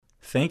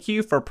Thank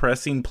you for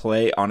pressing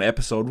play on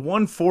episode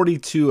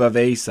 142 of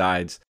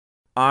A-Sides.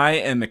 I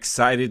am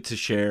excited to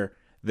share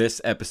this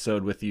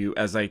episode with you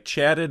as I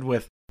chatted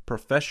with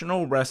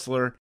professional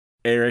wrestler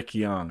Eric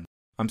Young.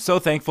 I'm so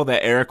thankful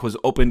that Eric was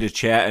open to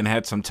chat and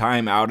had some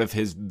time out of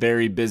his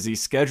very busy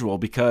schedule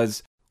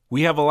because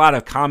we have a lot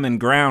of common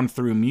ground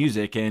through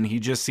music and he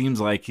just seems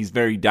like he's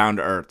very down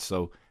to earth.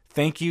 So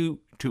thank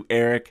you to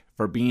Eric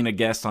for being a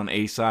guest on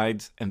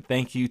A-Sides, and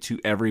thank you to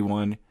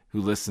everyone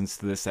who listens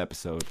to this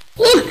episode.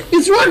 Look,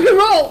 it's rock and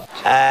roll!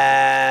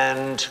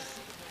 And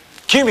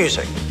cue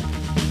music.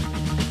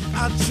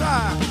 I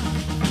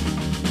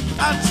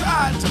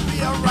tried to be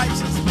a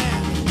righteous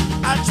man.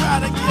 I try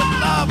to give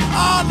love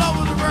all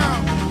over the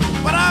world,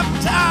 but I'm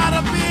tired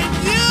of being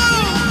you.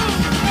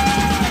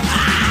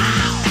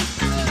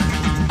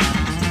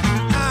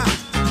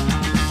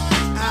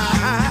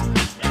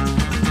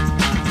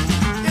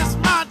 It's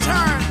my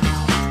turn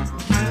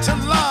to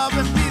love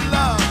and be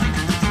loved.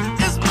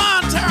 It's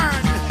my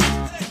turn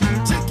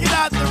to get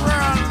out the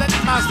world and let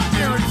my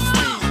spirit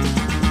free.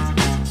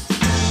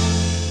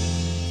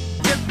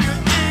 If you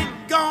ain't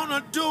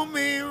gonna do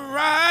me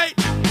right,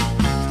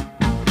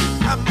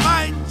 I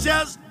might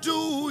just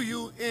do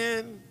you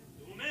in.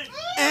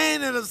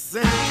 Ain't it a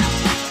sin?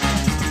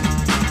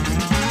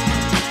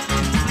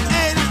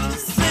 Ain't it a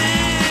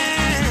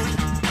sin?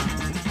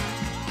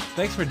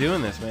 Thanks for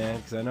doing this, man,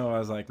 because I know I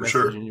was like messaging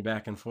sure. you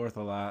back and forth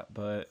a lot,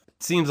 but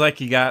it seems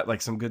like you got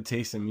like some good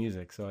taste in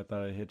music, so I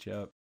thought I'd hit you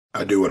up.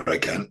 I do what I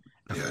can.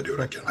 Yeah, I do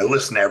what I can. I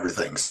listen to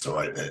everything, so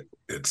I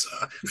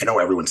know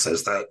everyone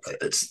says that, but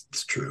it's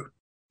true.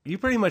 You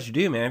pretty much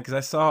do, man, because I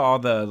saw all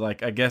the,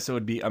 like, I guess it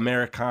would be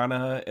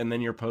Americana, and then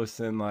you're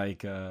posting,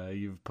 like,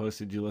 you've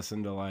posted you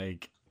listen to,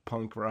 like,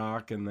 punk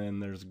rock, and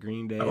then there's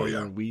Green Day or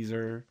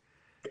Weezer.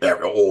 Yeah,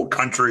 old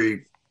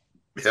country,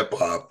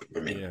 hip-hop, I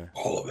mean,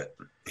 all of it.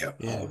 Yeah,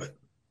 all of it.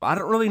 I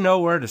don't really know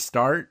where to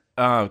start,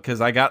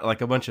 because I got,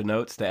 like, a bunch of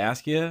notes to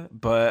ask you,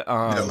 but...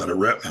 let it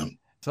rip, man.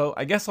 So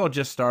I guess I'll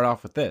just start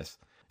off with this.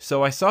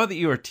 So I saw that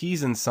you were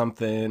teasing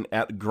something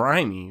at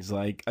Grimey's.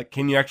 Like,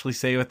 can you actually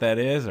say what that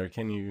is, or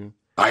can you...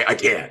 I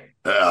can't.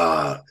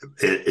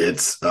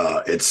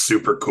 It's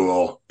super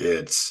cool.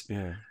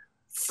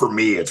 For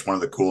me, it's one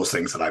of the coolest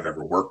things that I've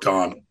ever worked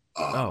on.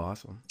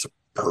 Awesome. It's a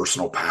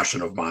personal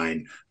passion of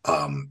mine.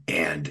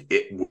 And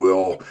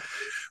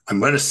I'm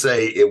going to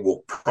say it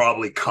will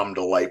probably come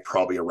to light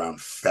probably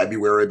around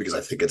February, because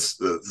I think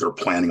they're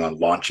planning on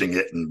launching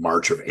it in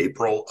March or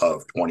April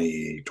of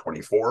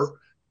 2024.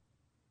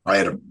 I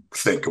had to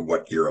think of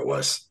what year it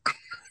was.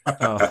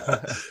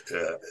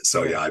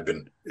 I've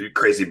been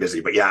crazy busy,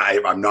 but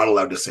I'm not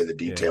allowed to say the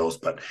details,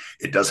 but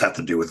it does have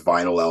to do with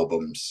vinyl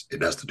albums.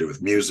 It has to do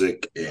with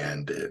music,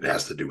 and it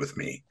has to do with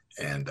me.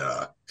 And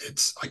I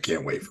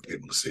can't wait for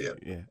people to see it.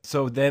 Yeah.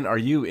 So then are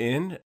you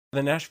in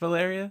the Nashville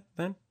area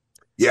then?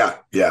 Yeah.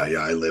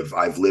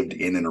 I've lived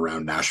in and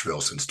around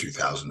Nashville since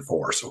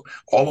 2004. So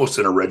almost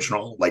an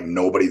original. Like,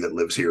 nobody that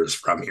lives here is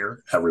from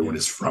here. Everyone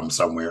is from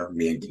somewhere,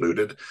 me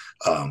included.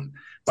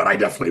 But I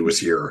definitely was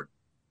here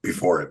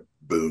before it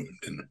boomed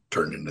and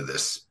turned into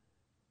this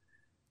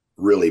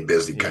really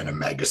busy kind of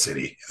mega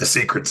city. The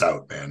secret's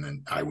out, man,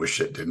 and I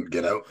wish it didn't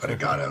get out, but it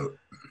got out.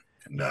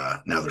 And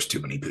now there's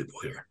too many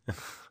people here.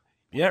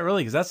 Yeah,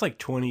 really, because that's like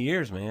 20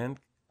 years, man.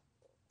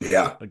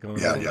 Yeah.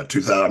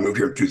 2000. I moved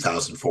here in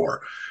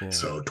 2004.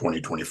 So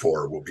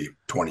 2024 will be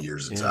 20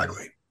 years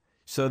exactly.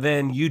 So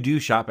then you do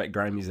shop at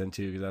Grimey's then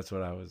too, because that's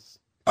what I was.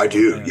 I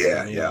do.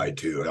 Yeah, I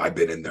do. I've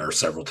been in there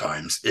several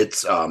times.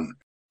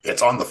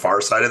 It's on the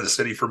far side of the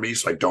city for me,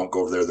 so I don't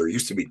go over there. There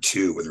used to be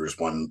two, and there was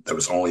one that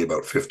was only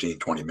about 15,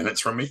 20 minutes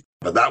from me.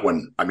 But that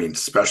one, I mean,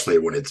 especially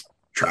when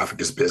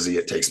traffic is busy,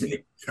 it takes me,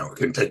 it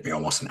can take me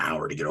almost an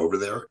hour to get over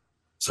there.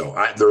 So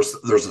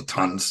there's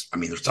tons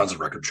of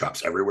record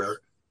shops everywhere.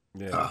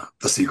 Yeah.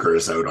 The Secret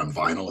is out on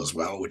vinyl as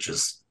well, which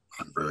is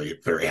I'm very,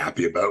 very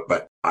happy about.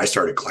 But I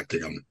started collecting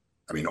them,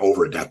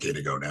 over a decade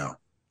ago now.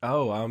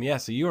 Oh,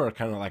 so you were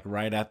kind of like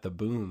right at the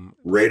boom.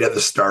 Right at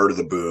the start of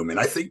the boom. And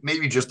I think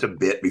maybe just a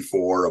bit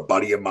before, a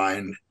buddy of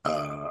mine,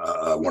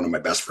 one of my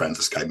best friends,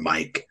 this guy,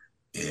 Mike,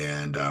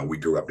 and we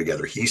grew up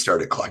together. He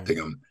started collecting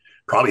them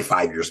probably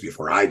 5 years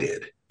before I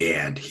did.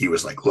 And he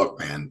was like, look,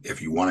 man, if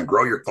you want to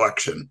grow your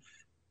collection,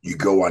 you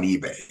go on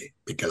eBay,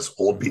 because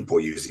old people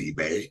use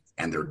eBay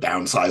and they're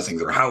downsizing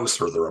their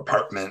house or their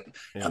apartment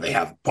and they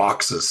have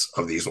boxes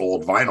of these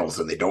old vinyls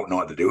and they don't know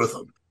what to do with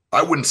them.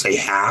 I wouldn't say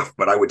half,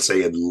 but I would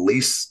say at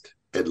least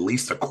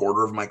a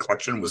quarter of my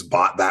collection was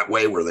bought that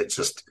way, where it's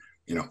just,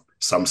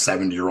 some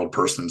 70-year-old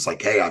person's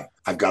like, hey,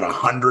 I've got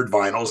 100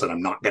 vinyls and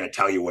I'm not going to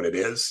tell you what it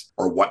is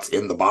or what's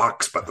in the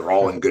box, but they're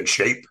all in good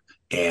shape.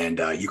 And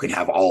you can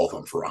have all of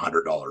them for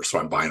 $100. So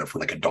I'm buying it for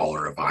like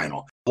 $1 a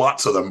vinyl.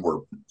 Lots of them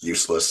were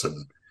useless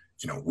and,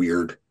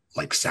 weird,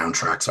 like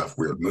soundtracks off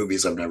weird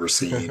movies I've never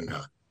seen.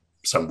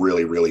 Some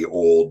really, really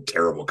old,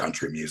 terrible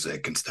country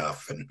music and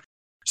stuff. And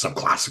some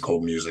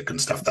classical music and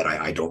stuff that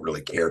I don't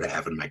really care to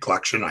have in my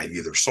collection. I've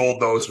either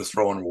sold those or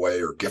thrown them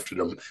away or gifted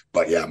them.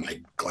 But yeah,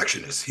 my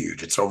collection is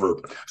huge. It's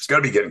got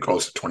to be getting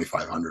close to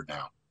 2,500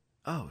 now.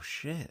 Oh,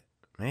 shit.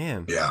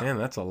 Man, Yeah. man,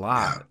 that's a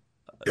lot.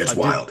 It's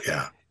wild.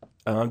 Yeah.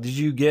 Did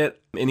you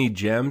get any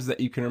gems that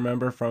you can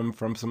remember from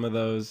some of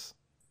those?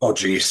 Oh,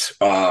 geez.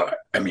 I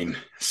mean,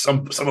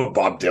 some of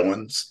Bob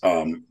Dylan's.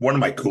 One of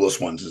my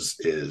coolest ones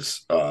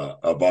is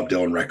a Bob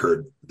Dylan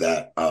record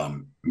that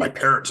my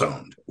parents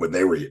owned when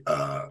they were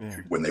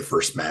when they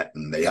first met,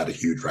 and they had a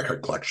huge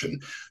record collection.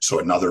 So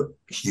another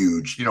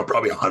huge,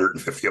 probably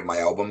 150 of my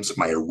albums.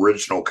 My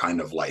original kind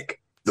of like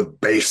the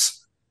bass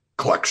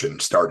collection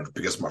started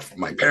because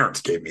my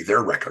parents gave me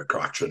their record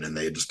collection, and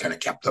they just kind of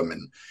kept them.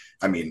 And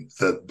I mean,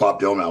 the Bob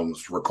Dylan album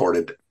was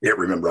recorded. I can't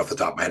remember off the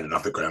top of my head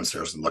enough to go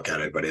downstairs and look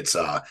at it, but it's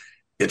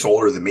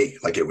older than me.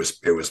 Like it was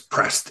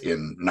pressed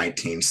in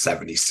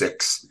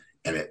 1976,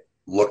 and it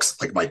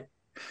looks like my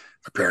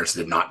parents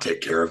did not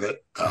take care of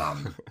it.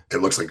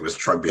 It looks like it was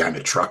trucked behind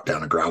a truck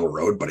down a gravel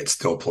road, but it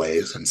still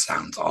plays and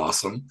sounds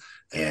awesome.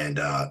 And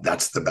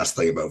that's the best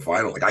thing about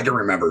vinyl. Like I can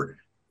remember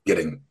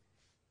getting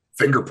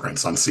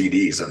fingerprints on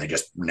CDs, and they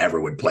just never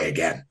would play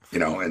again.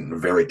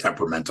 And very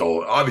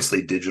temperamental.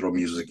 Obviously, digital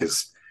music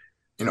is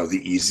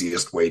the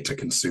easiest way to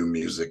consume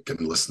music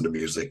and listen to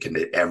music, and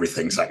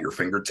everything's at your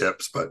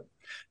fingertips, but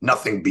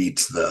nothing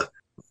beats the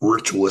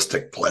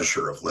ritualistic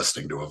pleasure of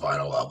listening to a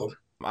vinyl album.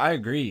 I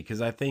agree,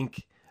 because I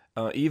think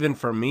even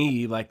for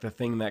me, like the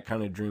thing that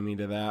kind of drew me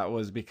to that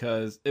was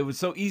because it was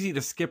so easy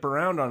to skip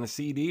around on a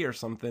CD or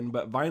something,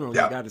 but vinyl,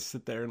 you got to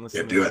sit there and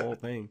listen to the whole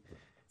thing.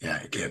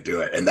 Yeah, you can't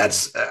do it. And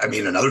that's, I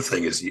mean, another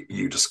thing is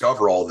you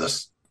discover all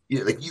this.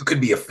 Like you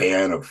could be a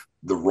fan of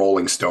the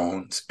Rolling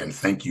Stones and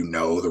think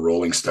the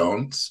Rolling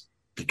Stones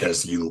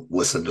because you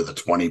listen to the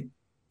 20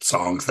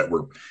 songs that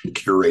were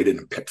curated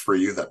and picked for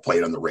you that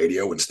played on the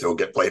radio and still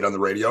get played on the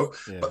radio.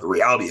 Yeah. But the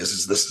reality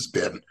is this has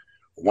been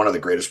one of the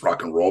greatest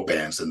rock and roll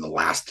bands in the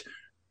last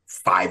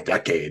 5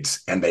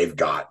 decades. And they've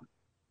got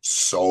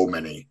so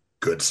many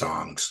good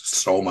songs,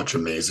 so much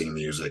amazing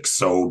music,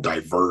 so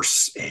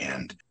diverse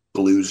and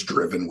blues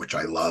driven, which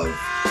I love.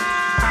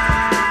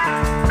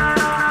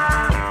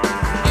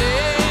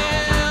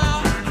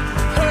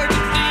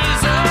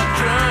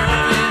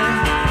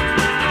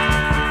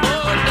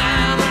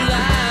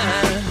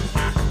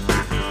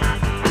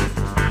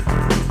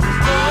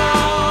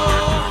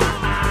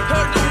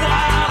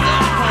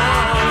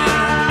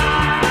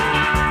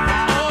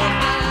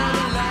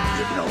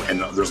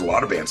 There's a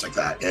lot of bands like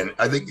that. And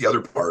I think the other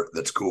part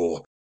that's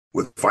cool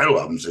with vinyl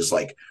albums is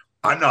like,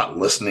 I'm not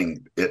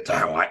listening it to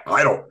how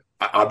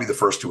I'll be the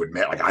first to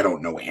admit, like, I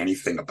don't know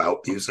anything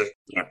about music.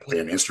 Can't play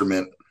an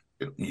instrument.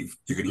 You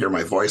can hear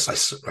my voice.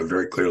 I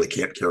very clearly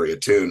can't carry a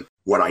tune.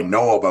 What I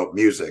know about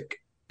music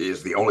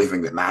is the only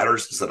thing that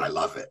matters is that I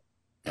love it.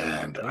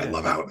 And I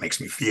love how it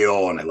makes me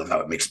feel. And I love how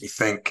it makes me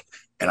think.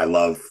 And I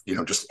love,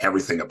 just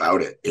everything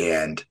about it.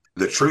 And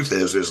the truth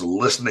is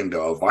listening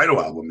to a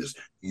vinyl album is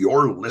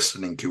you're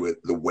listening to it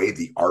the way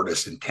the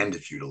artist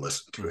intended you to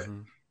listen to it,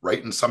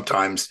 right? And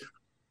sometimes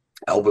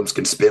albums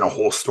can spin a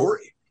whole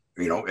story,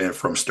 and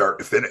from start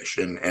to finish.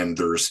 And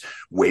there's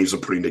ways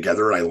of putting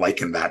together. And I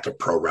liken that to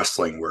pro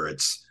wrestling where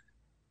it's,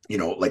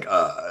 like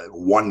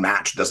one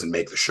match doesn't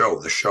make the show.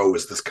 The show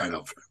is this kind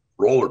of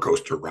roller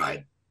coaster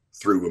ride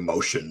through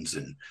emotions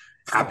and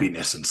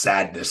happiness and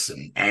sadness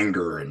and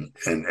anger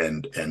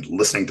and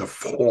listening to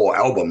full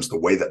albums the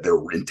way that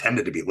they're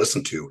intended to be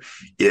listened to.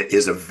 It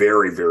is a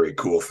very, very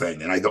cool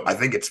thing. And I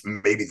think it's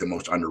maybe the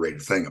most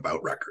underrated thing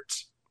about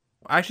records.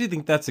 I actually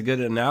think that's a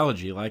good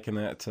analogy, liking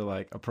that to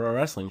like a pro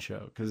wrestling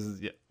show,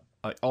 because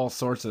like all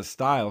sorts of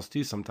styles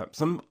too.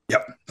 Sometimes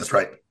Yep, that's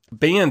right.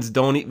 Bands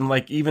don't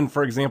even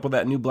for example,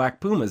 that new Black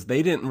Pumas,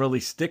 they didn't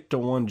really stick to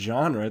one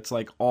genre. It's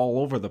like all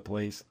over the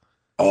place.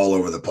 All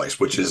over the place,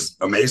 which is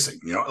amazing.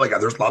 Like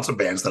there's lots of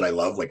bands that I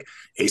love, like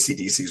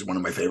AC/DC is one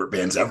of my favorite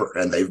bands ever.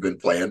 And they've been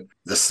playing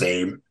the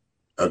same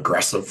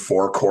aggressive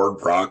 4-chord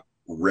rock,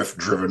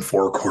 riff-driven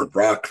 4-chord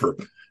rock for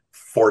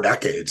 4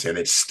 decades. And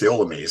it's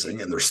still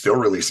amazing. And they're still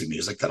releasing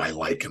music that I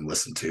like and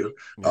listen to.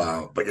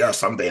 But yeah,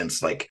 some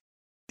bands like,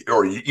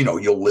 or,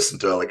 you'll listen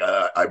to like,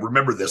 I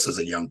remember this as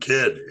a young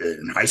kid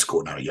in high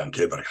school, not a young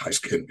kid, but a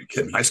kid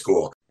in high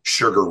school.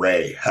 Sugar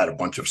Ray had a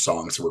bunch of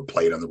songs that were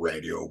played on the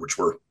radio, which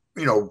were,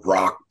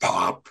 rock,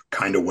 pop,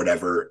 kind of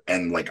whatever.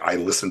 And like, I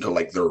listened to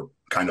like their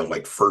kind of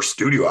like first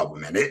studio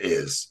album, and it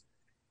is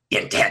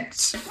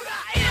intense.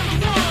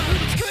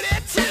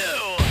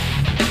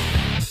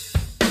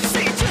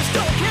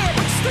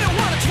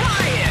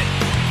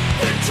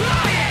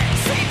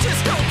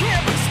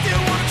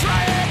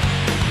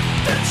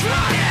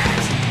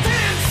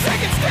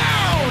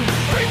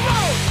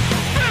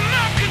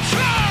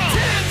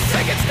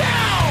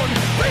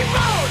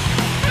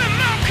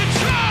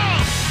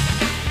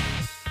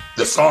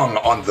 The song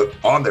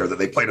on there that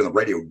they played on the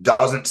radio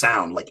doesn't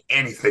sound like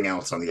anything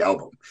else on the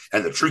album.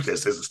 And the truth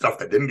is the stuff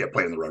that didn't get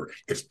played on the radio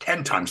is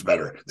 10 times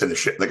better than the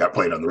shit that got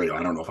played on the radio.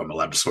 I don't know if I'm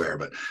allowed to swear,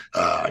 but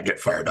I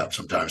get fired up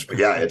sometimes. But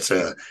yeah, it's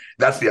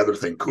that's the other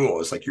thing cool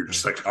is like you're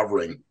just like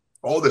covering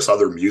all this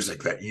other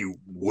music that you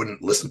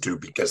wouldn't listen to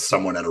because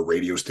someone at a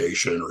radio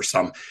station or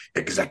some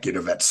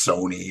executive at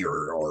Sony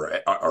or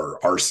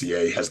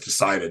RCA has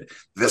decided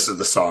this is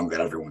the song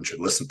that everyone should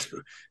listen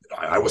to.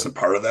 I wasn't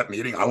part of that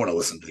meeting. I want to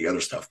listen to the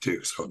other stuff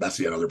too. So that's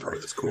the other part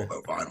that's cool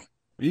about vinyl.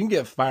 You can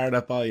get fired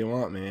up all you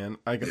want, man.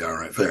 Yeah,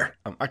 right, fair.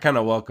 I kind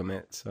of welcome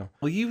it. So,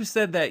 well, you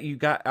said that you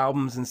got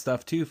albums and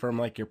stuff too from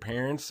like your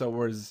parents. So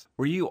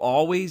were you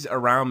always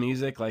around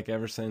music like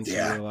ever since you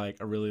were like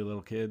a really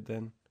little kid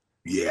then?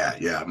 Yeah.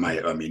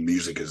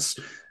 Music is,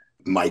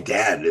 my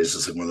dad is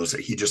just one of those,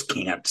 he just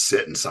can't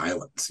sit in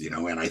silence,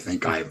 and I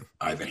think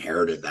I've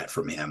inherited that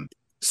from him.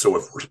 So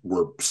if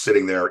we're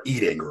sitting there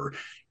eating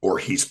or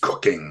he's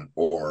cooking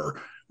or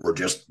we're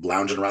just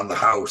lounging around the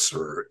house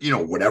or,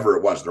 whatever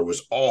it was, there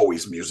was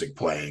always music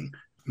playing.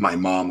 My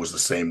mom was the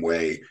same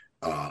way.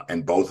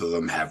 And both of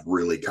them have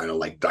really kind of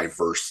like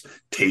diverse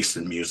tastes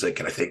in music.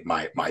 And I think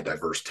my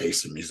diverse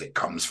taste in music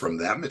comes from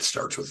them. It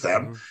starts with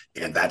them.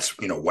 Mm-hmm. And that's,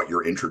 what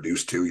you're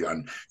introduced to.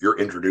 And you're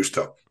introduced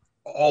to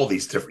all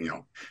these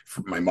different,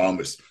 my mom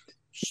was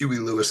Huey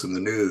Lewis and the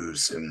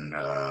News and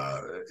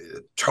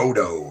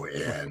Toto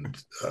and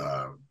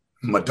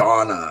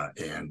Madonna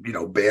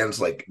and, bands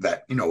like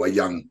that, a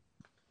young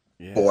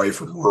boy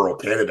from rural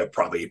Canada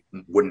probably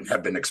wouldn't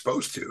have been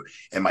exposed to.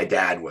 And my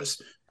dad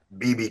was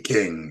B.B.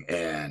 King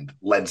and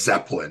Led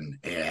Zeppelin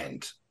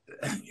and,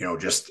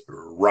 just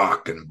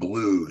rock and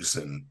blues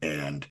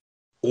and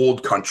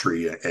old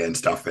country and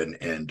stuff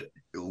and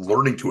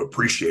learning to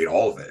appreciate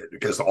all of it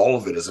because all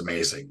of it is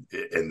amazing.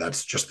 And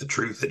that's just the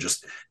truth. It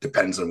just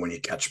depends on when you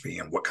catch me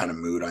and what kind of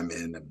mood I'm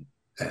in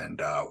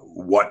and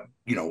what,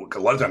 a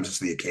lot of times it's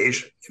the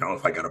occasion,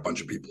 if I got a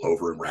bunch of people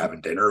over and we're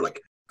having dinner,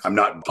 like I'm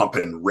not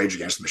pumping Rage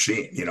Against the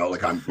Machine,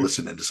 like I'm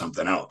listening to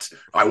something else.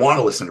 I want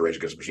to listen to Rage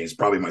Against the Machine. It's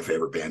probably my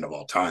favorite band of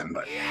all time,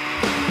 but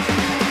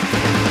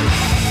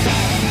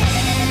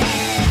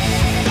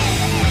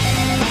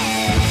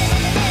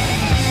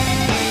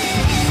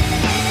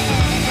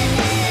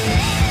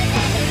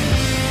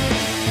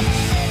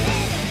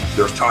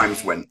there's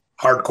times when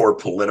hardcore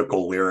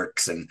political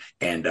lyrics and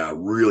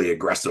really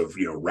aggressive,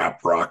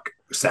 rap rock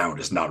sound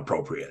is not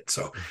appropriate.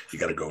 So you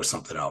got to go with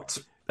something else.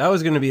 That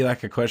was going to be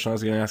like a question I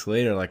was going to ask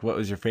later, like what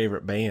was your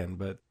favorite band?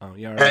 But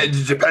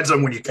it depends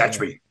on when you catch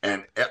me.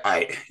 And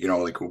I,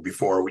 like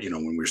before,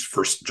 when we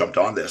first jumped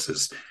on this,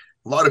 is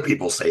a lot of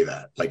people say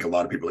that. Like a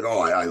lot of people are like,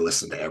 oh, I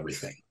listen to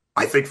everything.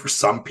 I think for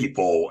some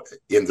people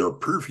in their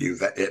purview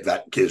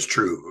that is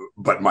true,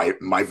 but my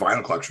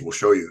vinyl collection will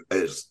show you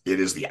it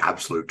is the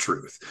absolute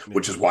truth,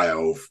 which is why I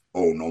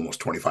own almost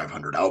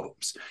 2,500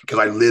 albums, because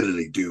I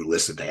literally do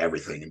listen to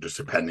everything and just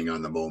depending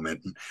on the moment.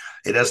 And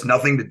it has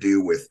nothing to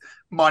do with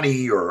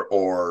money or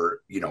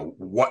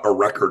what a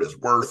record is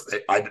worth.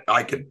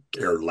 I could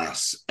care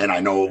less. And I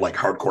know like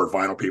hardcore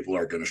vinyl people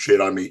are going to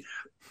shit on me.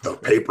 The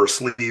paper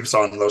sleeves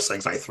on those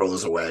things, I throw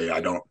those away.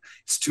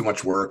 It's too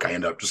much work. I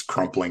end up just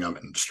crumpling them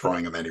and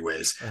destroying them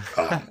anyways.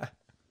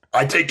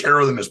 I take care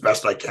of them as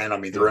best I can. I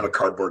mean, they're in a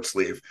cardboard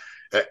sleeve.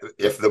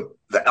 If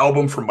the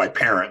album from my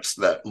parents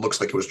that looks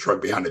like it was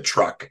drugged behind a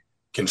truck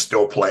can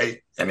still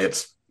play and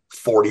it's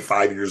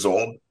 45 years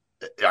old,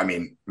 I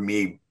mean,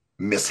 me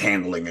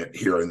mishandling it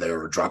here and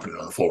there or dropping it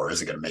on the floor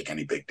isn't going to make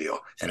any big deal.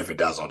 And if it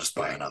does, I'll just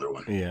buy another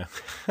one. Yeah.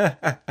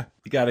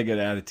 You got a good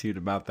attitude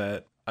about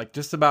that. Like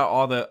just about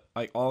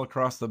all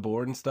across the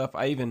board and stuff.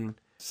 I even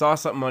saw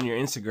something on your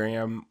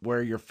Instagram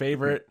where your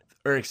favorite,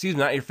 or excuse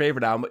me, not your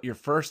favorite album, but your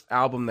first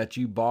album that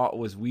you bought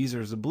was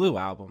Weezer's The Blue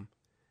Album.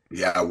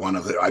 Yeah, one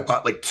of it. I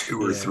bought like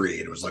two or three.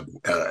 It was like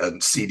a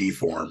CD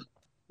form.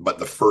 But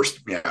the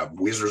first,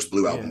 Weezer's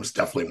Blue Album was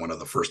definitely one of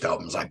the first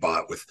albums I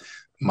bought with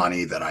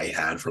money that I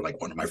had for like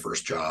one of my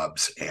first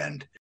jobs.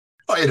 And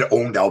I had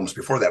owned albums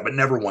before that, but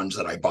never ones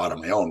that I bought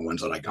on my own,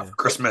 ones that I got for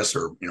Christmas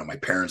or, my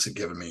parents had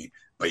given me.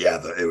 But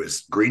yeah, it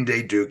was Green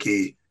Day,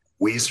 Dookie,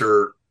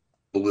 Weezer,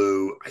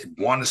 Blue. I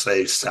want to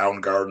say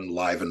Soundgarden,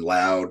 Live and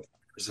Loud.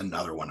 There's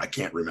another one. I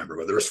can't remember,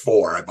 but there was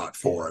four. I bought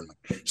four and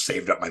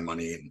saved up my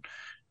money and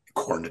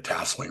corn to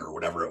tasseling or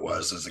whatever it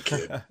was as a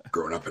kid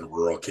growing up in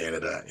rural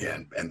Canada.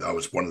 And that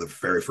was one of the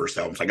very first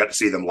albums. I got to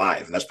see them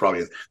live. And that's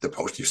probably the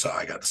post you saw.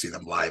 I got to see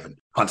them live in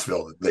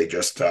Huntsville. They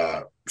just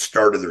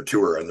started their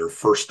tour and their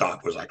first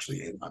stop was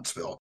actually in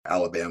Huntsville,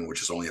 Alabama,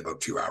 which is only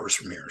about 2 hours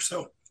from here.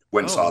 So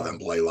went and saw them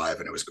play live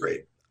and it was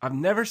great. I've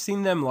never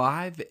seen them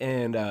live,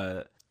 and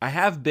I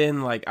have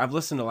been I've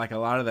listened to like a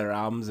lot of their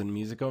albums and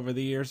music over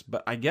the years,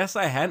 but I guess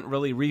I hadn't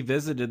really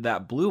revisited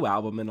that Blue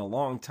Album in a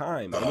long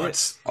time. Oh,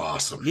 it's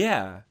awesome.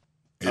 Yeah.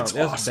 It's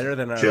awesome. Awesome. Better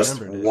than I just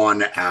remembered.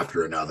 One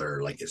after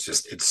another. Like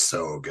it's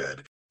so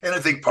good. And I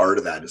think part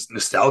of that is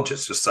nostalgia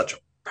is just such a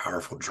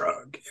powerful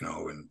drug,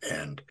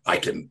 and I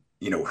can,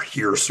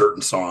 hear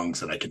certain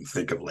songs and I can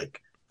think of like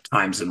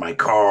times in my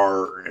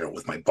car,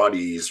 with my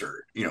buddies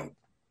or,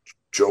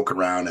 joke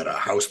around at a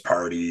house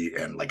party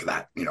and like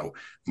that,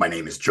 My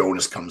Name is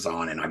Jonas comes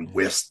on and I'm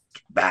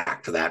whisked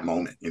back to that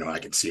moment. I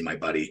can see my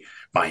buddy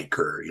Mike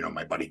or,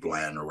 my buddy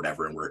Glenn or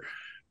whatever. And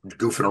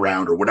goofing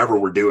around or whatever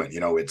we're doing.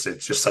 It's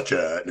just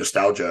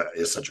nostalgia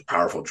is such a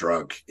powerful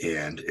drug,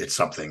 and it's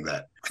something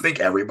that I think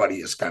everybody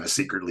is kind of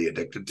secretly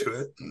addicted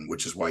to it, and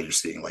which is why you're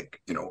seeing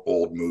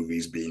old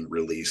movies being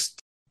released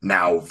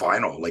now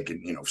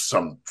vinyl,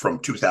 some from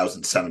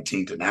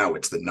 2017 to now.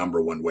 It's the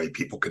number one way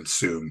people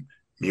consume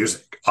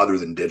music other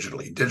than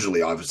digitally.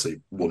 Digitally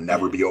obviously will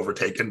never be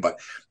overtaken, but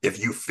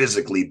if you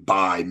physically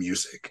buy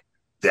music,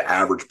 the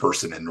average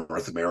person in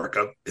North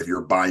America, if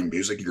you're buying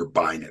music, you're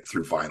buying it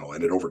through vinyl,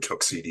 and it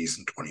overtook CDs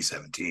in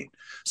 2017.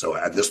 So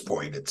at this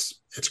point, it's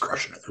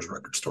crushing it. There's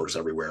record stores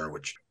everywhere,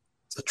 which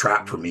is a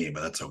trap for me,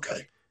 but that's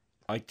okay.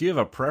 Do you have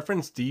a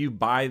preference? Do you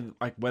buy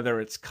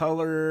whether it's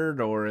colored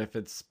or if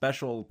it's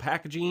special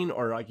packaging,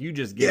 or you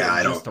just get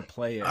it just to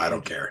play it? I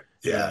don't care.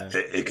 Yeah.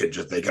 They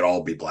could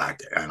all be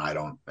black, and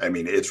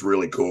it's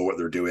really cool what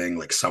they're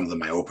doing. Some of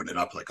them I open it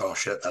up oh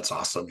shit, that's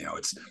awesome.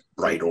 It's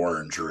bright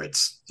orange, or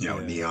it's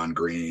neon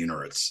green,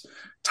 or it's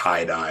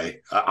tie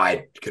dye.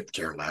 I could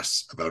care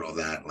less about all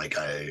that.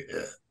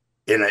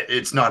 And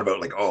it's not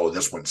about oh,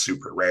 this one's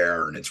super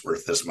rare and it's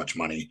worth this much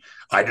money.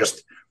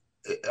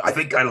 I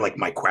think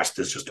my quest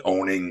is just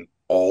owning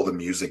all the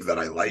music that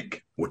I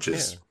like, which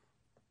is,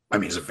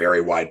 it's a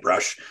very wide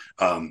brush,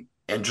 and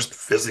just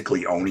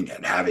physically owning it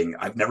and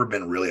I've never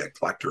been really a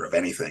collector of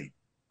anything.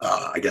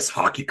 I guess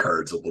hockey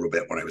cards a little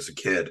bit when I was a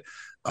kid.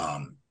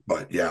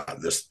 But yeah,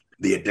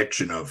 the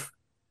addiction of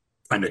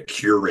kind of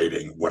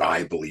curating what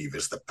I believe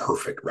is the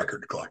perfect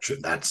record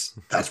collection. That's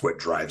what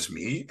drives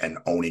me, and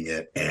owning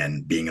it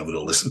and being able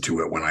to listen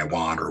to it when I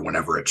want or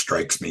whenever it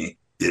strikes me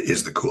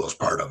is the coolest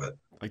part of it.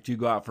 Do you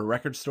go out for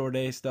record store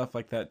day, stuff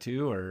like that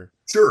too, or?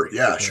 Sure.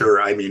 Yeah, sure.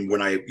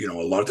 When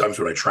a lot of times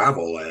when I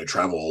travel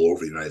all over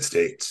the United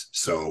States.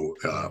 So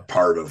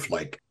part of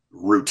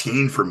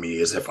routine for me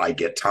is, if I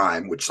get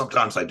time, which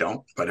sometimes I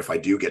don't, but if I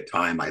do get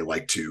time, I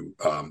like to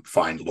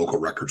find local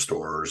record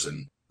stores.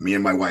 And me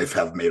and my wife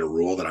have made a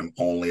rule that I'm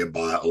only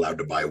allowed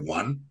to buy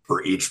one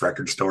for each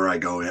record store I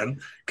go in,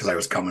 because I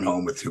was coming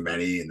home with too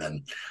many, and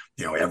then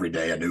every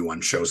day a new one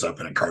shows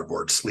up in a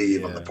cardboard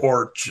sleeve on the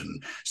porch,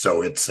 and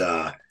so it's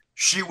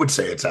she would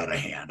say it's out of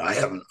hand.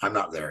 I'm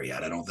not there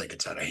yet. I don't think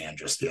it's out of hand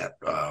just yet.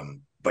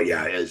 But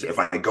yeah, if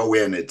I go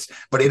in, it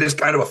is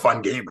kind of a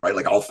fun game,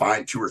 right? I'll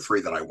find 2 or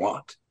 3 that I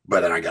want, but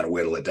then I got to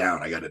whittle it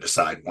down. I got to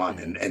decide one.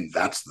 And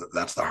that's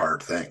the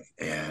hard thing.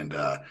 And,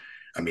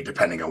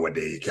 depending on what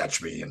day you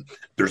catch me, and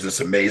there's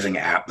this amazing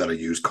app that I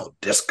use called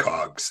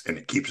Discogs, and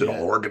it keeps it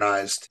all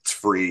organized. It's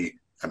free.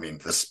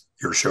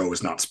 Your show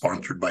is not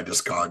sponsored by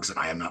Discogs, and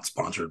I am not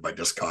sponsored by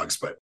Discogs,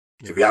 but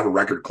if you have a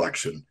record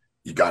collection,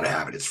 you got to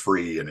have it. It's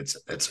free, and it's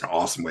an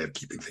awesome way of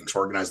keeping things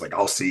organized.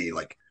 I'll see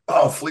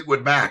oh,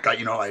 Fleetwood Mac,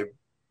 you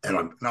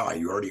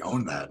already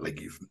own that.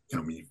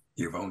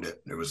 You've owned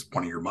it. It was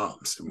one of your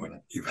mom's, and when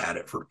you've had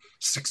it for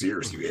 6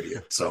 years, you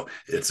idiot. So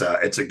it's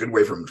a good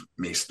way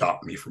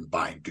stop me from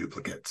buying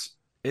duplicates.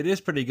 It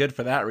is pretty good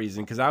for that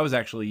reason, because I was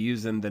actually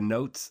using the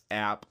Notes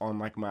app on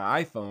my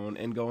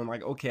iPhone and going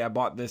okay, I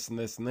bought this and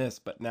this and this,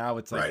 but now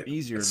it's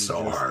easier. It's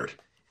so hard.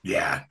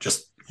 Yeah,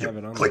 just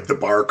click the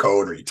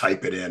barcode or you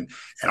type it in.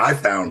 And I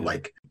found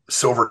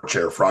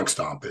Silverchair Frog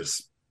Stomp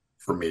is,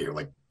 for me,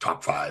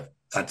 top 5.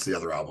 That's the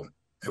other album.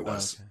 It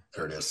was. Okay.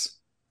 There it is.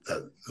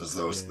 That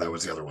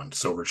was the other one.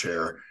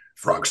 Silverchair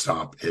Frog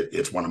Stomp.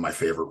 It's one of my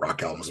favorite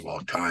rock albums of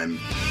all time.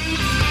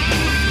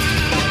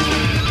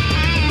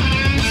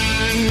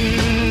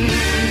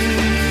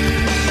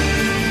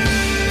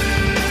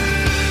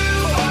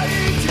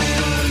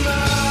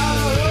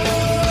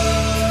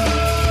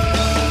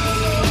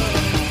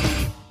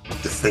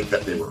 Think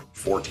that they were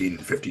 14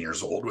 and 15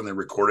 years old when they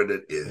recorded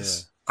it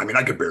is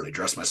I could barely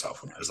dress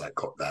myself when I was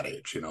that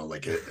age,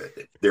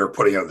 they were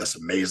putting out this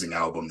amazing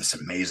album, this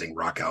amazing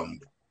rock album,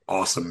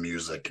 awesome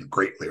music and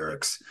great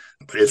lyrics,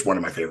 but it's one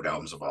of my favorite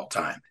albums of all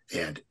time,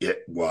 and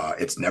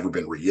it's never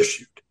been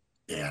reissued.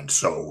 And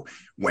so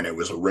when it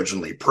was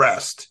originally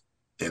pressed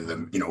in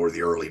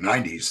the early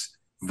 90s,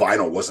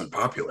 vinyl wasn't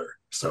popular,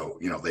 so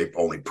they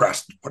only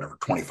pressed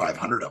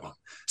 2,500 of them,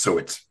 so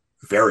it's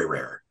very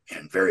rare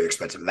and very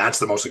expensive. That's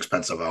the most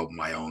expensive album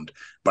I owned,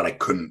 but I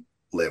couldn't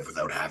live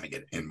without having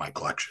it in my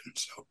collection,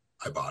 so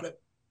I bought it.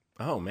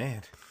 Oh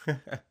man.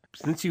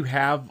 Since you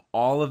have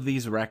all of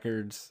these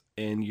records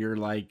and you're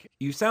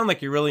you sound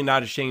like you're really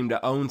not ashamed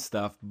to own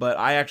stuff, but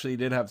I actually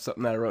did have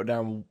something that I wrote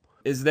down.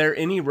 Is there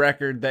any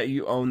record that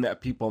you own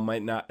that people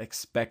might not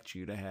expect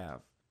you to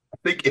have? I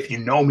think if you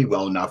know me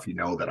well enough, you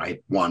know that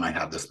I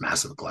have this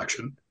massive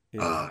collection.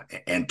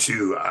 And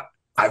 2,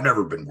 I've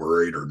never been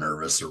worried or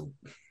nervous or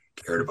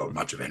cared about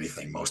much of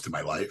anything most of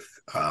my life.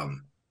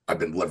 I've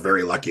been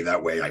very lucky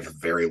that way. I have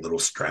very little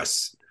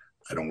stress.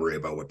 I don't worry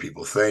about what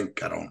people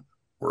think. I don't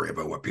worry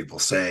about what people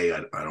say.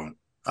 I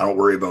don't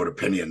worry about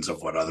opinions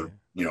of what other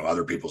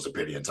people's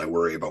opinions. I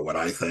worry about what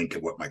I think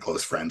and what my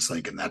close friends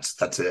think, and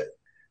that's it.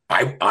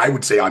 I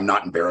would say I'm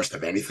not embarrassed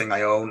of anything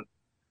I own.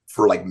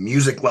 For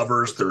music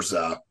lovers, there's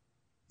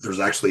there's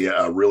actually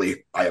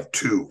I have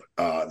two.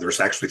 There's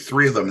actually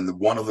three of them, and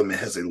one of them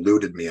has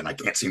eluded me, and I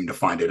can't seem to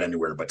find it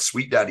anywhere. But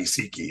Sweet Daddy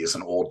Siki is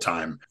an old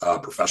time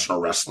professional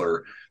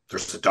wrestler.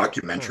 There's a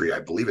documentary, I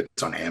believe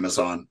it's on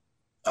Amazon.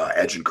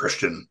 Edge and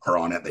Christian are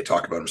on it. They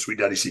talk about him. Sweet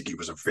Daddy Siki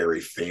was a very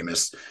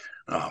famous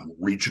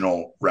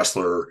regional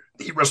wrestler.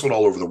 He wrestled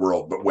all over the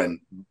world, but when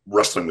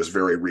wrestling was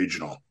very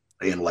regional,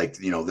 and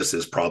this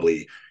is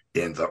probably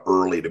in the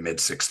early to mid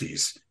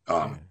 60s.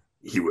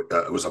 He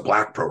was a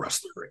black pro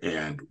wrestler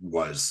and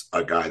was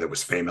a guy that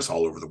was famous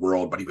all over the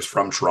world, but he was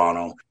from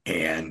Toronto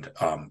and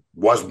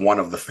was one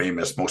of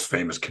the most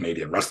famous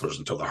Canadian wrestlers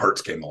until the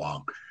Hearts came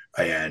along.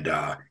 And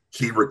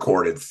he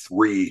recorded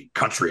 3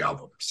 country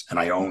albums, and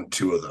I own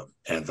 2 of them.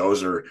 And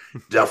those are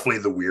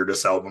definitely the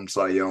weirdest albums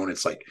I own.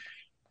 It's like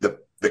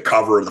the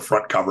cover, the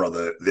front cover of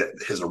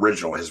his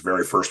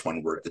very first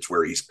one,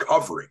 where he's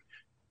covering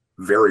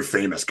very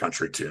famous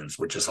country tunes,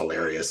 which is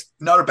hilarious.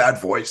 Not a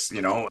bad voice,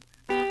 you know.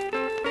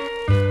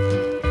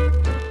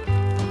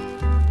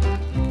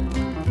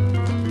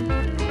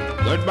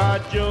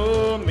 Goodbye,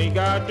 Joe, me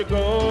got to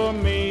go,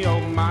 me oh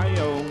my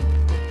oh.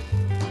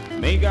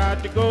 Me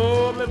got to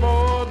go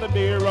before the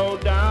deer roll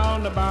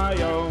down the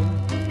bayou.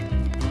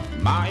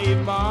 My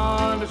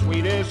Yvonne, the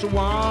sweetest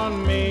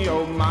one, me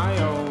oh my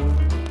oh.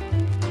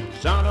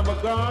 Son of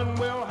a gun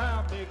will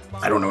have big.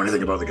 I don't know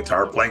anything about the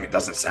guitar playing. It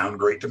doesn't sound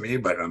great to me,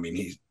 but I mean,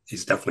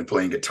 he's definitely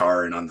playing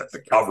guitar, and on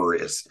the cover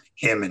is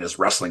him in his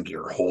wrestling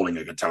gear holding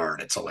a guitar,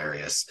 and it's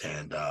hilarious.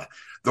 And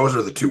those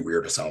are the 2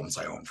 weirdest albums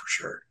I own for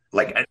sure.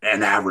 Like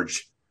an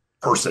average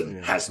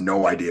person has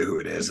no idea who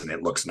it is, and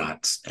it looks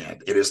nuts,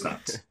 and it is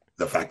nuts.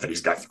 The fact that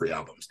he's got 3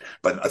 albums,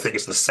 but I think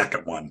it's the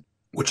second one,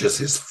 which is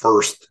his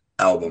first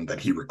album that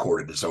he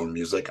recorded his own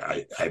music.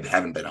 I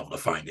haven't been able to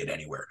find it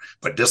anywhere,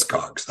 but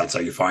Discogs, that's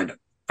how you find it.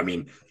 I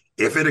mean,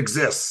 if it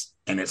exists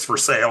and it's for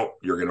sale,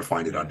 you're going to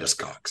find it on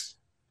Discogs.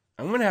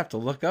 I'm going to have to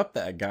look up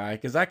that guy,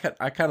 because I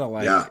kind of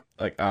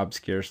like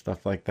obscure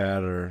stuff like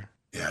that. Or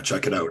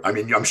check it out. I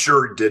mean, I'm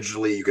sure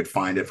digitally you could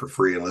find it for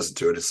free and listen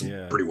to it. It's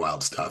some pretty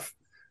wild stuff.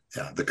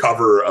 Yeah, the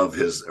cover of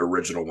his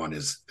original one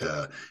is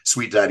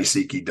Sweet Daddy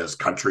Siki Does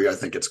Country, I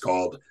think it's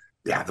called.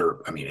 Yeah,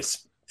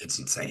 it's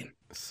insane.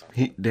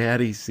 Sweet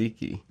Daddy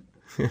Siki.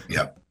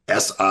 Yep,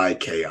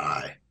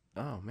 Siki.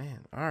 Oh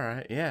man, all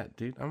right, yeah,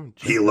 dude.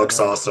 He looks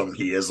awesome.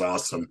 He is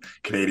awesome.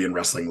 Canadian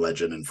wrestling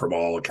legend, and from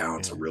all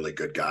accounts, a really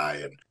good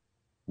guy, and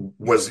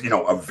was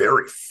a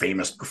very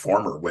famous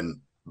performer when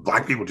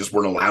Black people just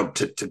weren't allowed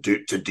to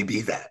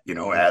be that,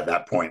 at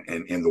that point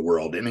in the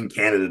world. And in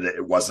Canada,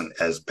 it wasn't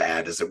as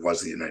bad as it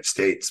was in the United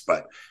States.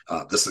 But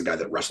this is a guy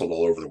that wrestled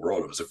all over the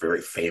world. It was a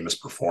very famous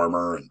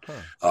performer. And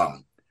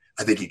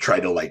I think he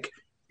tried to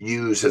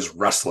use his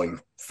wrestling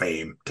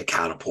fame to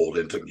catapult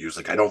into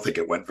music. I don't think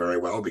it went very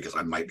well, because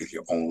I might be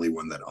the only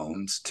one that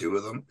owns 2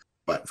 of them.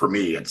 But for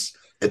me, it's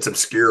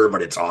obscure,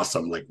 but it's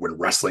awesome. Like when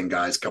wrestling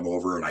guys come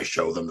over and I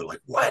show them, they're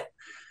like, what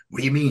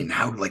do you mean?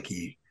 How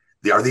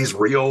are these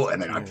real?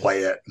 And then I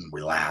play it and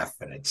we laugh,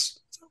 and it's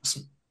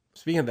awesome.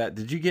 Speaking of that,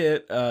 did you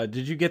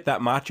get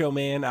that Macho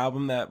Man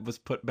album that was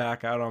put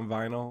back out on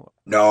vinyl?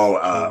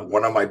 No,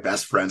 one of my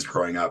best friends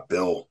growing up,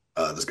 Bill,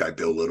 this guy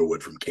Bill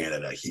Littlewood from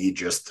Canada, he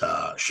just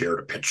shared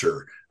a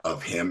picture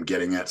of him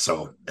getting it,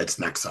 so it's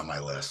next on my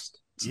list.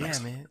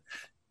 Man,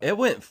 it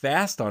went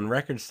fast on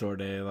Record Store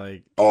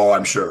Day. Oh,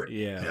 I'm sure.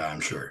 Yeah,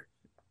 I'm sure.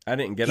 I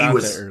didn't get out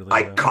there early.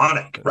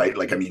 Iconic, right?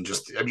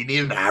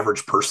 Even an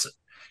average person,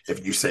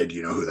 if you say, do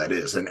you know who that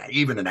is? And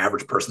even an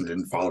average person that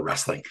didn't follow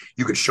wrestling,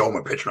 you could show him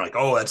a picture like,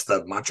 oh, that's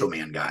the Macho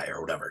Man guy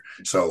or whatever.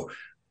 So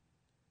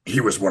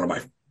he was one of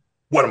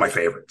my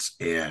favorites.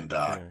 And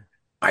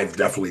I've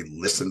definitely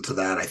listened to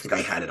that. I think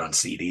I had it on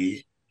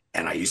CD,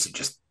 and I used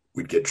to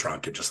we'd get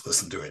drunk and just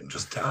listen to it and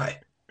just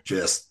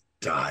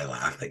die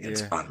laughing.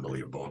 It's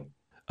unbelievable.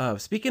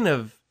 Speaking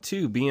of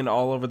being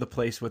all over the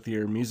place with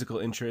your musical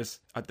interests,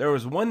 there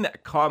was one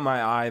that caught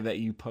my eye that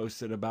you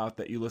posted about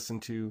that you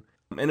listened to,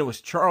 and it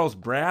was Charles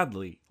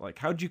Bradley.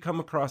 How'd you come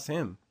across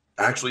him?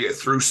 Actually,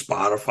 through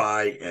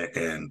Spotify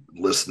and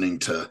listening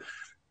to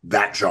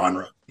that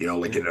genre,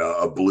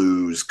 a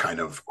blues kind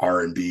of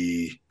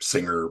R&B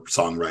singer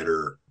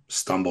songwriter,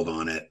 stumbled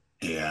on it,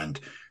 and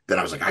then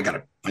I was like, I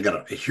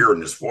gotta hear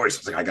in his voice. I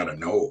was like, I gotta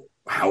know.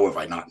 How have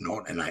I not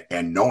known?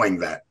 And knowing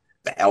that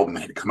the album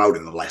had come out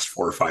in the last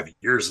 4 or 5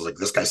 years, I was like,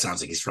 this guy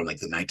sounds like he's from the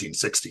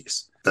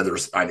 1960s. Then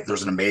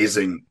there's an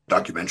amazing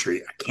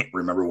documentary. I can't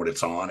remember what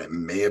it's on. It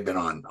may have been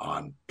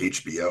on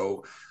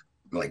HBO.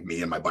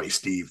 Me and my buddy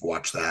Steve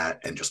watched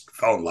that and just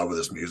fell in love with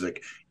his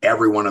music.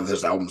 Every one of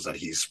his albums that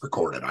he's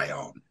recorded, I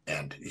own.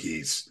 And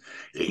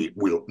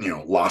we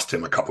lost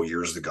him a couple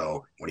years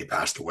ago when he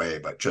passed away.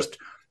 But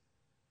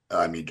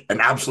an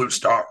absolute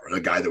star, a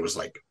guy that was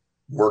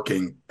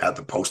working at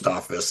the post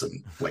office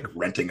and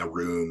renting a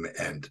room,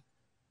 and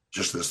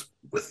just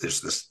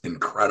this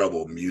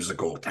incredible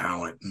musical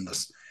talent and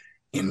this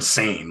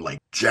insane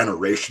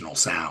generational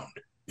sound,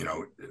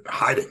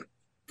 hiding,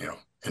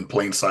 in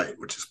plain sight,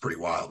 which is pretty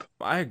wild.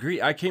 I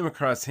agree. I came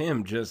across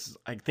him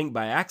I think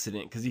by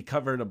accident, because he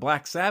covered a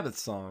Black Sabbath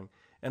song,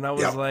 and I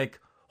was like,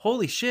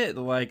 holy shit,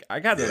 like I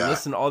got to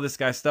listen to all this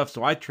guy's stuff.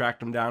 So I tracked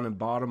them down and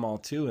bought them all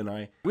too.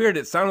 And weird,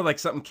 it sounded like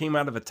something came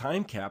out of a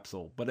time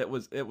capsule, but it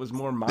was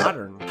more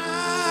modern. Going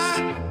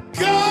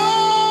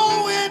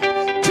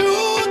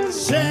to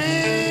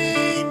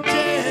changes,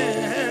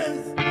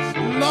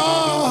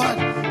 Lord,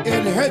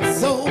 it hurts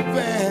so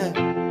bad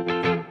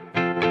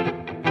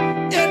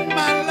in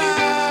my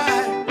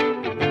life.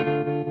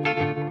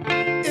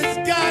 It's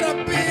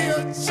gotta be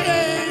a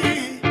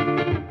change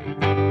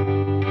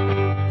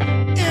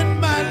in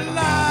my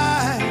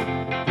life.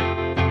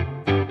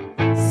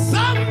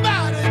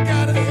 Somebody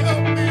gotta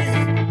help me.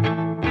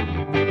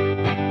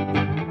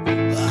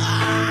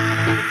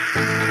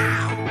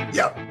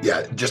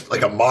 Yeah, just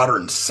like a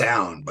modern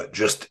sound, but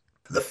just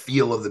the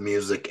feel of the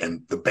music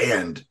and the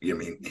band. I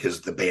mean,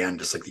 the band,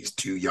 just like these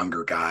two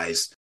younger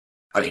guys.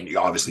 I mean,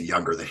 obviously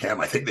younger than him.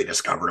 I think they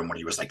discovered him when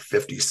he was like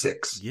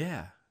 56.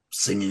 Yeah.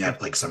 Singing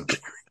at like some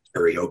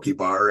karaoke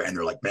bar. And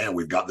they're like, man,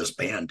 we've got this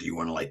band. Do you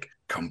want to like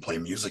come play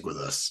music with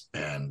us?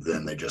 And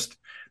then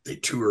they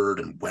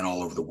toured and went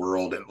all over the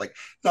world. And like,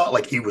 not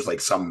like he was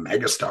like some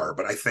megastar,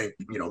 but I think,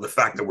 the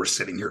fact that we're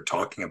sitting here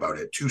talking about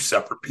it, two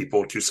separate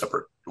people, two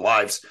separate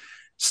lives,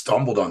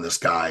 stumbled on this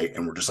guy,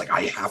 and we're just like,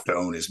 I have to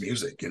own his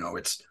music.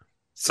 It's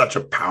such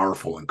a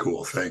powerful and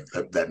cool thing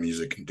that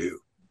music can do.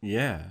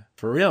 Yeah,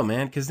 for real,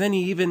 man. Because then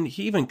he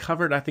even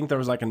covered, I think there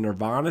was like a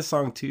Nirvana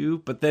song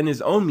too, but then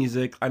his own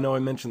music, I know I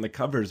mentioned the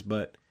covers,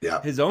 but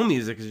his own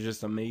music is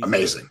just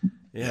amazing.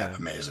 Yeah,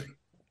 amazing.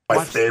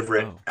 My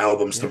favorite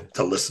albums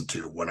to listen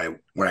to when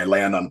I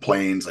land on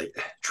planes. Like,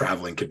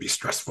 traveling can be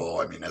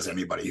stressful. I mean, as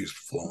anybody who's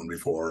flown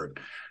before,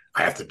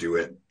 I have to do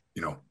it,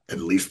 at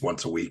least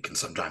once a week and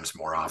sometimes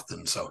more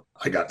often. So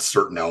I got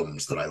certain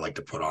albums that I like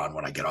to put on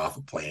when I get off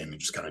a plane and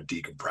just kind of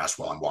decompress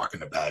while I'm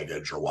walking to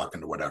baggage or walking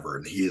to whatever.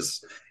 And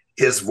his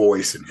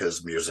voice and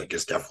his music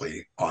is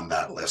definitely on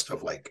that list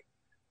of like,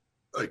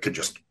 I could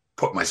just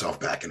put myself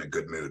back in a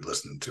good mood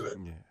listening to it.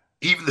 Yeah.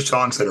 Even the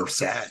songs that are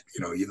sad,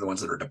 even the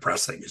ones that are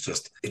depressing, it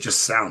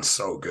just sounds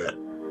so good.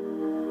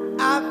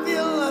 I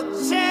feel a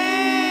change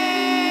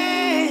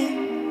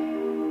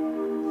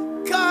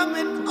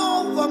coming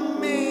over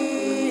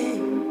me.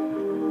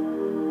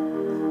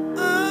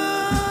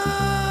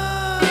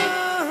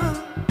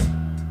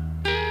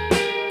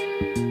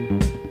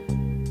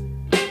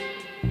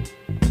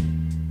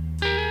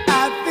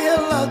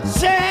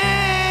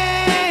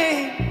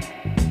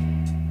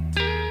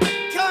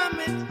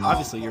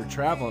 Obviously, you're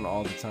traveling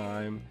all the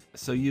time,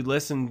 so you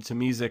listen to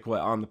music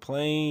on the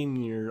plane.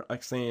 You're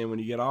like saying when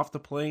you get off the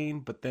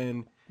plane, but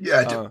then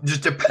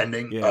just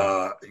depending.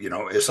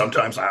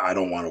 Sometimes I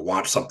don't want to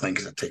watch something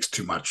because it takes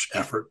too much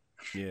effort.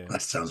 Yeah,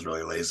 that sounds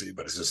really lazy,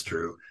 but it's just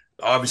true.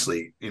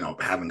 Obviously,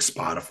 having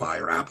Spotify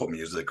or Apple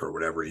Music or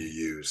whatever you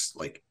use,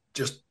 like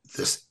just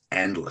this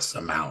endless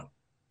amount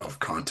of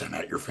content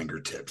at your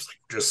fingertips, like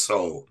just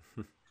so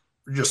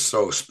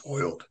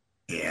spoiled,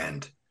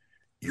 and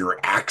your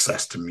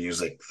access to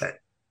music that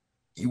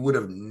you would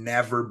have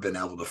never been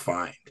able to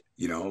find,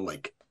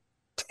 like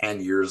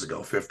 10 years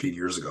ago, 15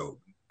 years ago.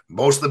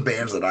 Most of the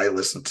bands that I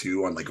listen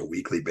to on like a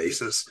weekly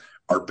basis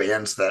are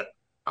bands that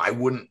I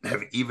wouldn't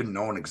have even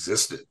known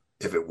existed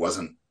if it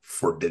wasn't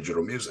for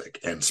digital music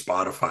and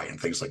Spotify and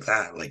things like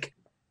that. Like,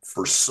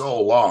 for so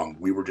long,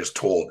 we were just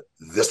told,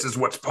 this is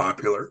what's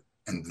popular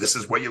and this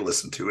is what you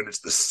listen to. And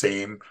it's the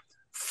same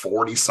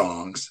 40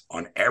 songs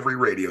on every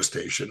radio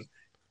station.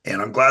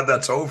 And I'm glad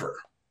that's over.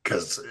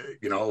 Because,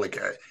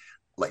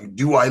 like,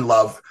 do I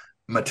love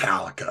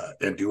Metallica,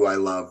 and do I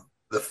love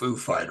the Foo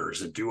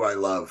Fighters, and do I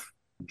love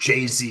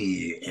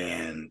Jay-Z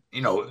and,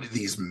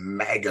 these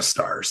mega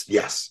stars?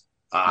 Yes,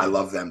 I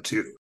love them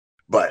too.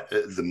 But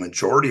the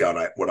majority of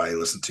what I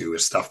listen to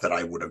is stuff that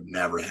I would have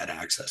never had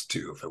access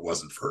to if it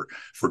wasn't for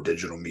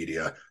digital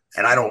media.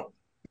 And I don't,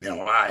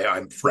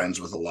 I'm friends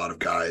with a lot of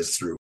guys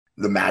through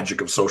the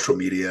magic of social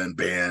media and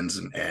bands,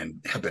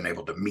 and have been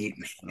able to meet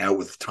and hang out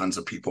with tons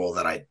of people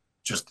that I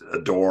just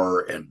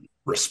adore and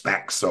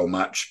respect so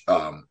much.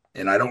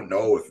 And I don't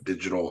know if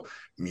digital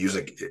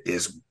music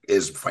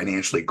is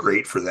financially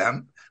great for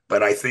them,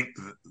 but I think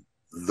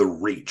the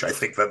reach, I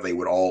think that they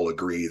would all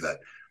agree that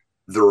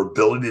their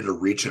ability to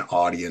reach an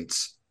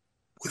audience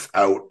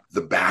without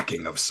the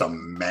backing of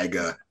some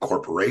mega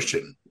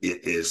corporation,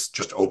 it is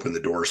just open the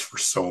doors for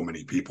so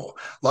many people.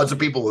 Lots of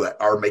people that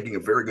are making a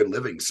very good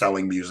living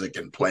selling music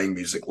and playing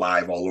music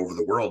live all over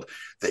the world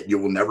that you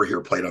will never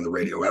hear played on the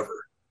radio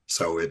ever.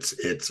 So it's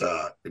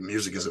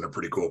music is in a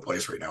pretty cool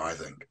place right now, I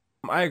think.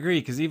 I agree,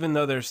 because even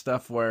though there's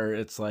stuff where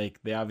it's like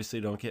they obviously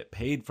don't get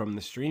paid from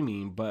the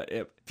streaming, but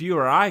if you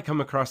or I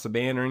come across a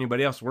band or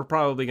anybody else, we're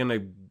probably going to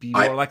be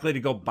more likely to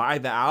go buy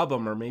the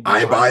album, or maybe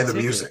I buy the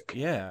music.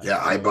 Yeah,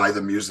 I buy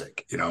the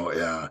music.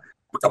 A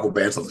couple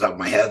bands off the top of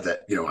my head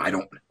that I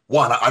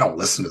don't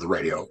listen to the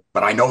radio,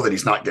 but I know that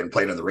he's not getting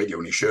played on the radio,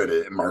 and he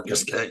should.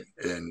 Marcus King,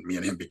 and me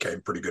and him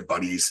became pretty good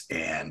buddies,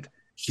 and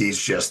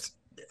he's just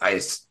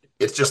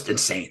it's just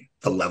insane,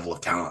 the level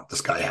of talent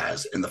this guy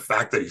has. And the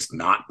fact that he's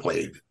not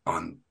played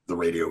on the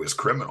radio is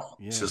criminal.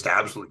 Yeah. It's just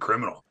absolutely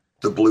criminal.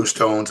 The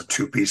Bluestones, a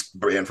two-piece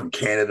band from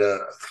Canada,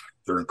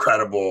 They're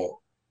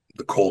incredible.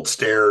 The Cold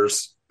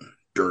Stairs,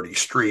 Dirty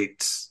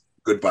Streets,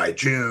 Goodbye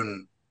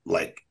June.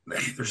 Like,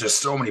 there's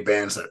just so many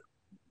bands that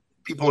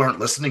people aren't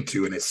listening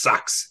to, and it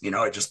sucks. You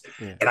know, it just,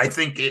 and I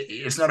think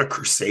it's not a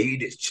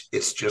crusade.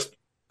 It's just,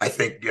 I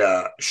think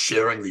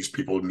sharing these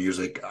people's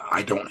music,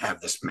 I don't have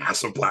this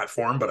massive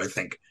platform, but I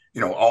think,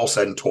 you know, all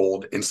said and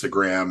told,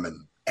 Instagram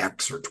and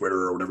X or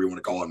Twitter or whatever you want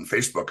to call it, and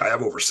Facebook, I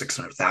have over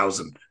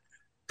 600,000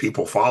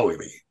 people following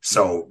me.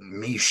 So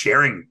me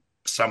sharing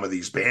some of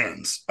these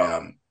bands,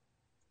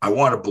 I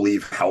want to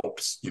believe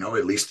helps, you know,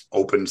 at least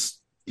opens,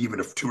 even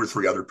if 2 or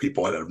 3 other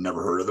people that have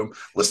never heard of them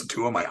listen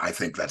to them, I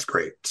think that's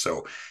great.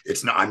 So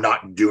it's not, I'm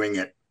not doing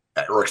it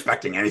or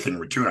expecting anything in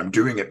return. I'm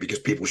doing it because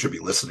people should be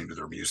listening to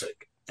their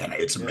music, and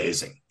it's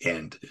amazing.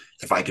 And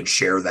if I can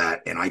share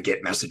that, and I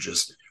get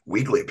messages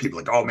weekly of people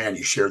like, oh man,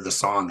 you shared the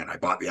song and I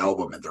bought the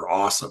album and they're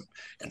awesome,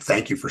 and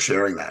thank you for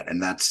sharing that.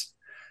 And that's,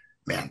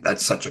 man,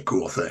 that's such a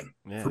cool thing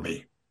for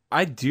me.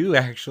 I do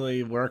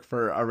actually work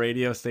for a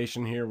radio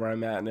station here where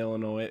I'm at in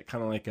Illinois,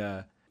 kind of like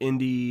a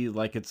indie,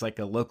 like it's like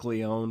a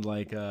locally owned,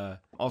 like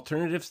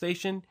alternative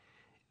station.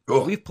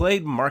 Cool. We've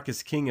played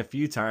Marcus King a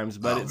few times,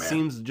 but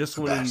seems just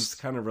when he's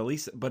kind of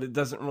released it, but it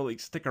doesn't really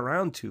stick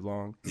around too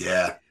long.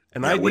 Yeah.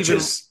 And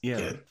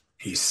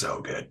he's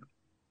so good.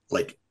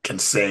 Like, can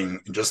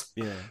sing and just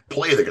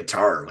play the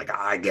guitar. Like,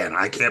 I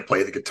can't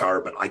play the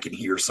guitar, but I can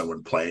hear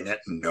someone playing it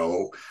and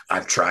know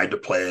I've tried to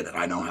play it, and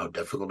I know how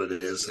difficult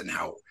it is, and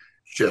how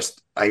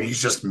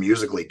he's just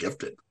musically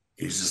gifted.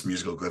 He's just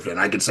musically gifted.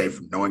 And I can say,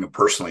 from knowing him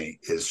personally,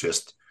 is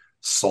just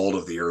salt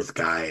of the earth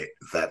guy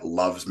that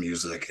loves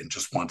music and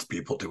just wants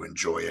people to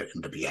enjoy it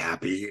and to be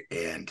happy.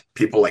 And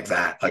people like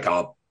that, like,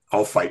 I'll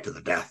fight to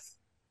the death.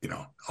 You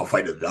know, I'll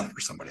fight to the death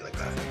for somebody like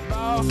that.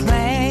 Boss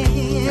man,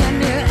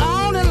 you're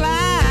on the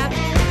line.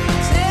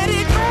 Said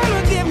he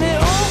gonna give me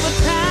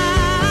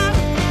overtime.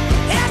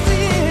 Yes, he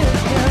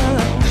is, girl.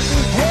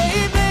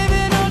 Hey,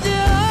 baby, don't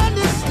you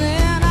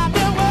understand? I've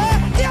been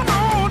working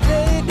all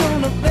day,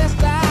 doing the best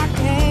I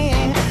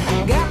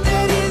can. Got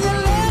that easy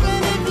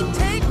living if you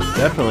take my...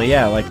 Definitely,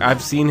 yeah. Like,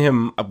 I've seen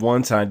him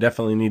once, and I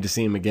definitely need to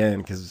see him again,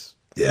 because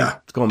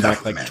it's going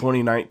back like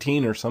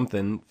 2019 or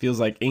something. Feels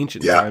like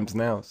ancient times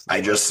now. So.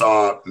 I just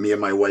saw, me and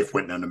my wife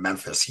went down to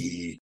Memphis.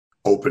 He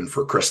opened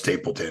for Chris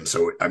Stapleton.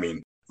 So, I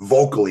mean,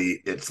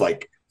 vocally, it's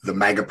like the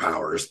mega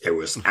powers. It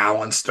was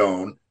Alan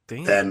Stone,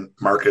 then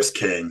Marcus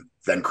King,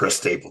 then Chris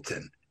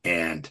Stapleton.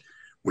 And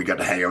we got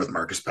to hang out with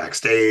Marcus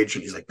backstage.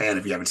 And he's like, man,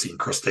 if you haven't seen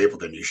Chris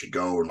Stapleton, you should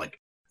go. And like,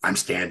 I'm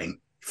standing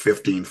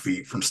 15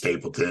 feet from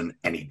Stapleton,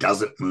 and he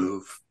doesn't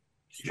move.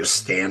 He just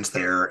stands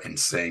there and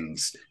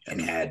sings,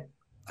 and had,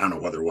 I don't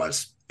know whether it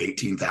was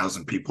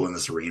 18,000 people in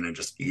this arena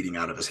just eating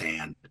out of his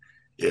hand.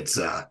 It's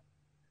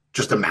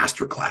just a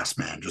masterclass,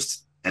 man.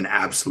 Just an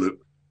absolute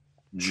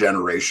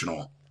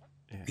generational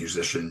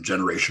musician,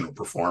 generational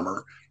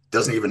performer.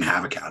 Doesn't even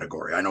have a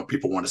category. I know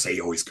people want to say,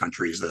 oh, he's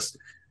country, he's this.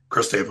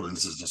 Chris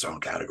Stapleton's in his own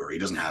category. He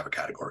doesn't have a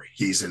category.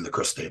 He's in the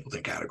Chris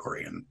Stapleton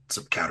category, and it's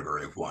a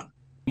category of one.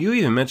 You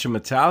even mentioned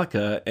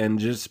Metallica, and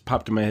just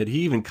popped in my head, he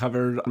even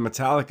covered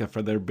Metallica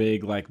for their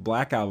big like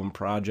Black Album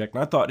project,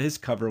 and I thought his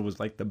cover was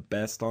like the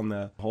best on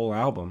the whole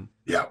album.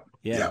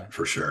 Yeah,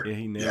 for sure. Yeah,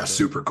 he nailed it.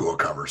 Super cool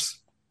covers.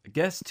 I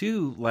guess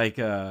too, like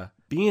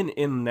being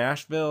in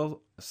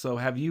Nashville. So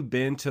have you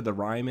been to the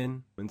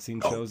Ryman and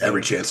seen shows?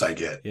 Every chance I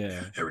get.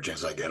 Yeah, every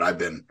chance I get.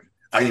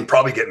 I'm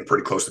probably getting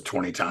pretty close to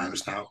 20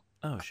 times now.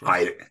 Oh, sure.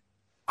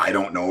 I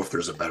don't know if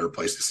there's a better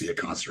place to see a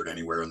concert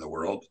anywhere in the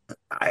world.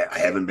 I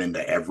haven't been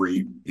to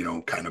every,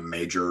 kind of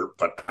major,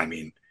 but I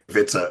mean, if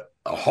it's a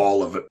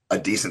hall of a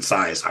decent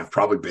size, I've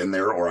probably been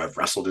there, or I've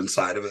wrestled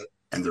inside of it.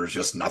 And there's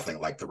just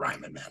nothing like the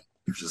Ryman, man.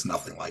 There's just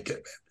nothing like it,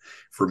 man.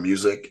 For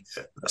music,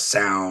 the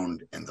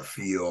sound and the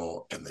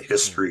feel and the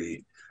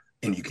history,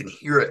 and you can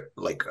hear it.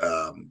 Like,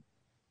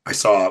 I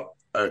saw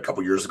a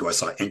couple years ago, I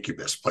saw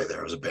Incubus play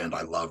there. It was a band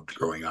I loved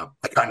growing up.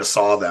 I kind of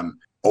saw them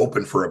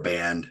open for a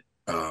band,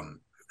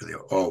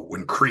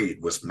 when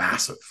Creed was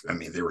massive. I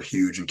mean, they were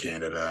huge in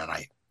Canada,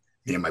 and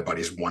me and my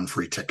buddies won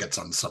free tickets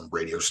on some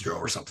radio show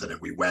or something,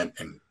 and we went,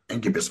 and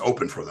Incubus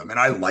opened for them. And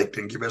I liked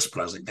Incubus,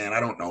 but I was like, man, I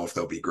don't know if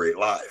they'll be great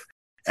live.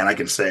 And I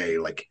can say,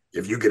 like,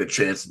 if you get a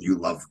chance and you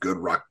love good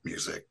rock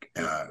music,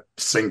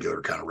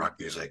 singular kind of rock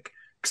music,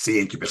 see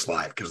Incubus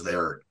live, because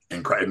they're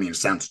incredible. I mean, it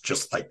sounds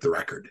just like the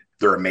record.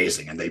 They're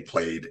amazing. And they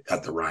played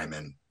at the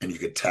Ryman, and you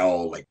could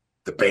tell, like,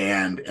 the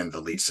band and the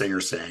lead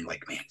singer saying,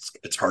 like, man,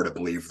 it's hard to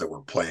believe that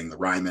we're playing the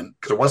Ryman,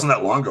 because it wasn't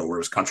that long ago where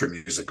it was country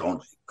music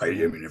only, right?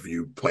 I mean, if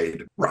you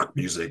played rock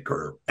music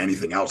or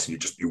anything else, you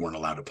weren't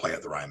allowed to play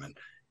at the Ryman.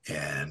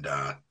 And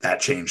that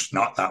changed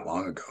not that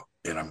long ago,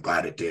 and I'm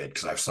glad it did,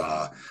 because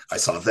I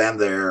saw them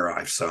there.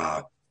 I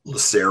saw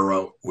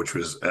Lucero, which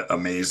was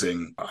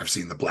amazing. I've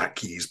seen the Black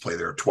Keys play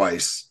there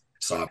twice.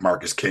 Saw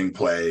Marcus King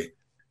play.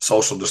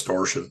 Social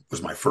Distortion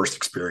was my first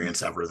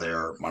experience ever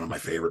there. One of my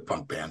favorite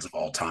punk bands of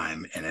all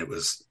time. And it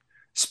was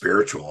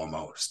spiritual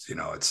almost.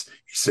 It's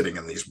sitting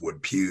in these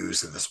wood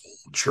pews in this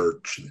old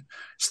church and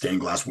stained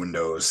glass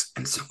windows,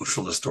 and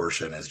Social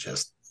Distortion is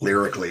just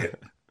lyrically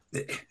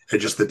it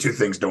just, the two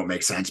things don't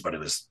make sense, but it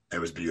was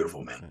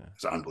beautiful, man. It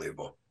was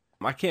unbelievable.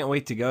 I can't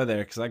wait to go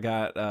there because I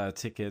got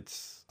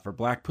tickets for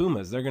Black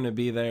Pumas. They're going to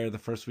be there the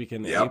first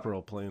weekend in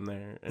April playing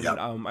there.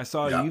 And I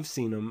saw you've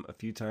seen them a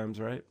few times,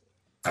 right?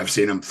 I've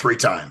seen them 3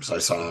 times. I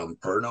saw them,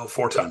 or no,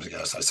 4 times, I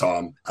guess. I saw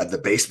them at the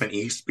Basement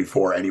East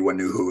before anyone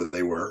knew who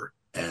they were,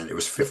 and it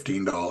was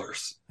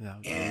 $15.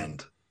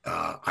 And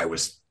I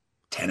was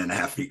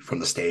 10.5 feet from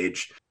the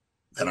stage.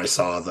 Then I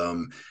saw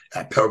them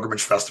at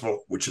Pilgrimage Festival,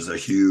 which is a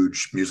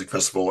huge music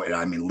festival. And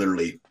I mean,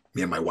 literally,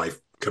 me and my wife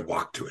could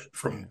walk to it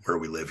from where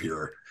we live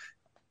here.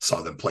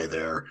 Saw them play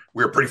there.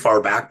 We were pretty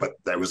far back, but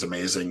that was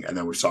amazing. And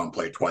then we saw them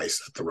play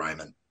twice at the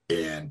Ryman,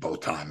 and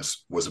both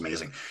times was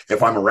amazing.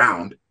 If I'm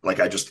around, like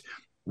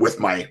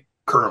with my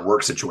current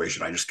work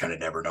situation, I just kind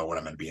of never know when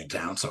I'm going to be in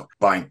town. So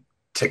buying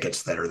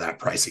tickets that are that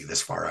pricey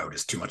this far out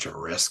is too much of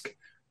a risk.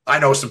 I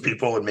know some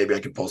people, and maybe I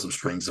can pull some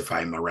strings if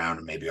I'm around,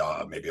 and maybe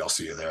I'll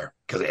see you there.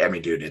 Because I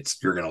mean, dude,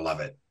 you're gonna love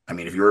it. I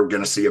mean, if you're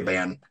gonna see a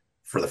band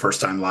for the first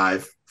time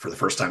live, for the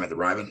first time at the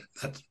Ryman,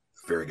 that's a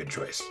very good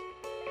choice.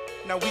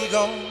 Now we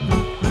go.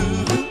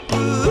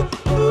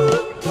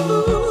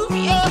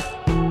 Yeah.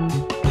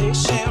 They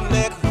sound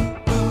like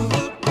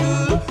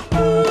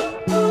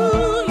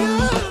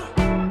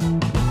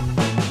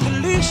the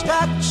least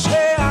I can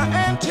say, I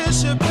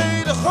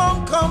anticipate a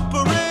homecoming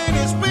parade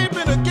is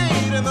sweeping the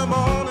gate in the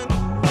morning.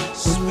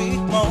 Sweet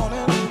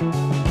morning,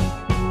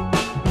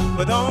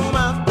 but oh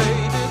my baby.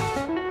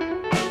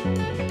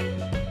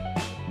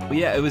 But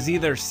yeah, it was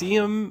either see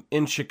him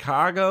in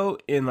Chicago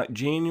in like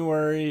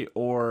January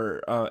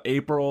or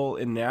April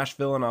in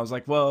Nashville, and I was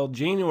like, well,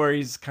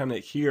 January's kind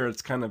of here.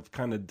 It's kind of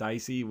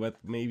dicey with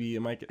maybe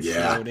it might get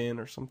snowed in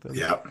or something.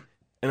 Yeah.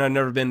 And I've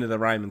never been to the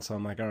Ryman, so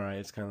I'm like, all right,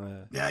 it's kind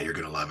of. Yeah, you're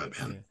gonna love it,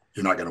 man. Yeah.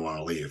 You're not going to want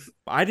to leave.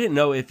 I didn't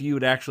know if you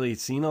had actually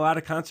seen a lot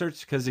of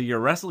concerts because of your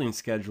wrestling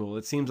schedule.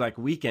 It seems like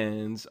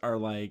weekends are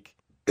like...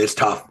 It's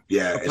tough.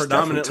 Yeah, it's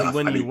predominantly tough.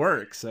 when you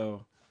work,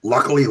 so...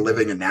 Luckily,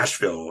 living in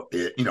Nashville,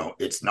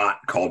 it's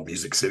not called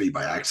Music City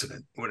by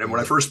accident. When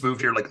I first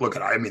moved here, like, look,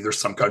 there's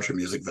some country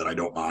music that I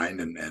don't mind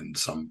and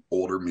some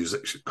older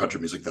country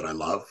music that I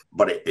love,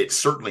 but it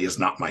certainly is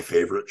not my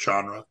favorite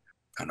genre.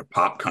 Kind of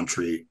pop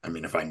country. I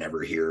mean, if I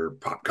never hear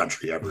pop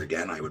country ever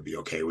again, I would be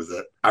okay with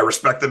it. I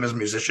respect them as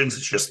musicians.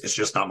 It's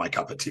just not my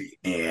cup of tea.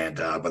 And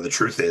but the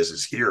truth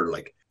is here,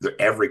 like,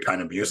 every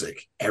kind of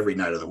music every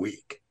night of the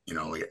week.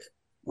 Like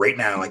right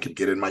now, I could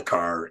get in my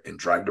car and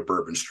drive to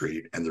Bourbon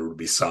Street, and there would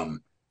be some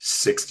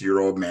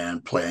 60-year-old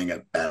man playing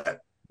at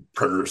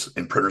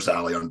Printers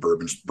Alley on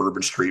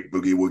Bourbon Street,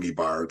 Boogie Woogie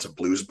Bar. It's a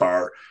blues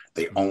bar.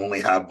 They only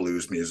have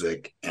blues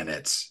music, and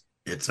it's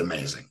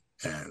amazing.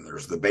 And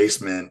there's the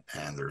Basement,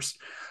 and there's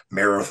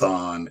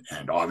Marathon,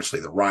 and obviously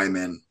the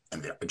Ryman.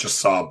 And I just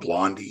saw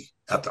Blondie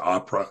at the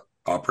Opera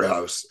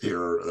House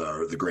here,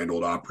 the Grand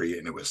Ole Opry,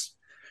 and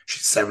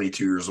she's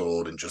 72 years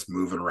old and just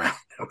moving around.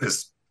 It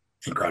was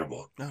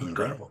incredible,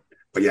 incredible. Great.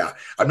 But yeah,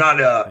 I'm not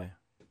a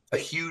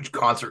huge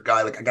concert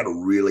guy. Like, I got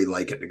to really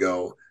like it to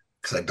go,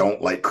 because I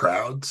don't like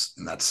crowds,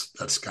 and that's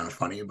kind of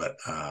funny. But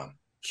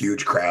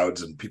huge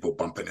crowds and people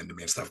bumping into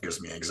me and stuff gives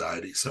me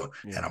anxiety. So,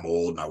 and I'm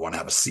old and I want to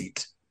have a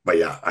seat. But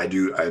yeah, I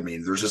do. I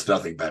mean, there's just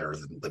nothing better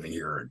than living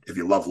here. If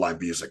you love live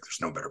music, there's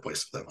no better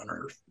place to live on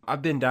earth.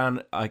 I've been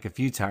down like a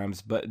few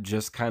times, but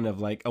just kind of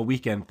like a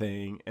weekend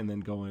thing and then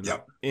going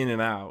in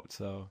and out.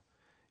 So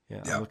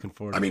yeah, I'm looking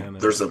forward to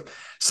there's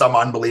some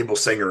unbelievable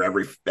singer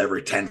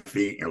every 10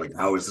 feet. And you're like,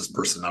 how is this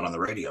person not on the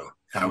radio?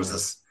 How is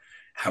this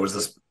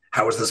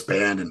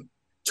band and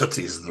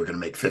Tootsies, they're going to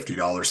make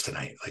 $50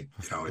 tonight? Like,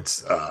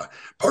 it's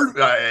part of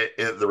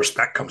the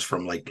respect comes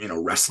from, like,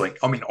 wrestling.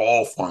 I mean,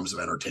 all forms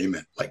of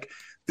entertainment, like,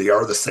 they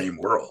are the same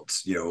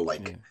worlds,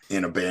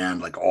 in a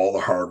band, like, all the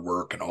hard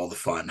work and all the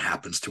fun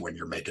happens to when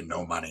you're making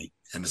no money.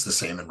 And it's the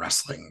same in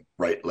wrestling,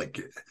 right?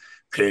 Like,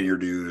 paying your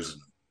dues,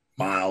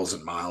 miles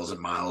and miles and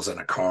miles in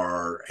a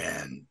car,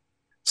 and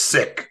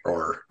sick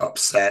or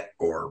upset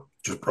or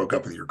just broke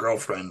up with your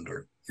girlfriend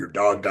or your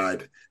dog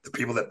died. The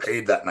people that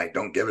paid that night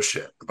don't give a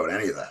shit about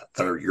any of that.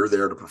 You're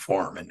there to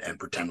perform and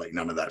pretend like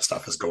none of that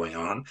stuff is going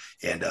on.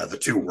 And the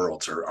two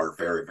worlds are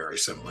very, very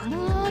similar.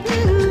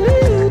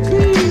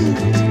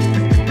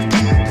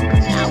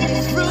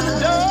 Through the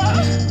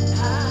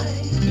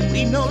door,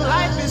 we know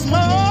life is more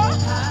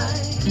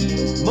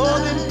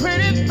than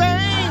pretty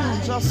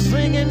things or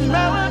singing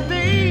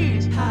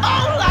melodies.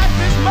 Oh,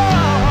 life is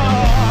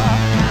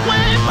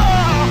way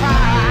more,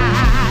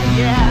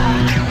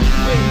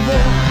 yeah, way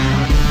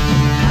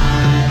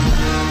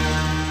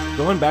more.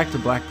 Going back to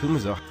Black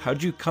Pumas, though,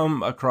 how'd you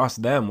come across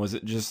them? Was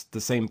it just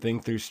the same thing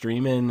through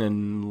streaming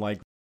and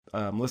like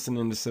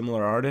listening to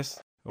similar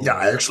artists? Or... Yeah,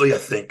 I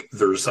think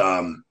there's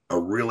a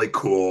really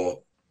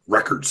cool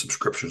record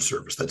subscription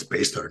service that's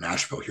based out of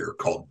Nashville here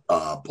called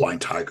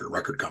Blind Tiger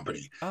Record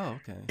Company. Oh,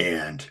 okay.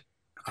 And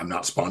I'm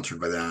not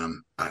sponsored by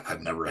them.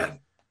 I've never had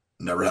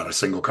a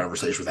single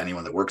conversation with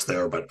anyone that works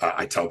there, but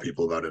I tell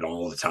people about it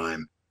all the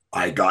time.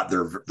 I got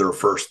their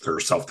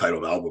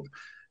self-titled album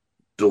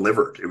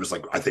delivered. It was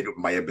like, I think it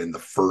might have been the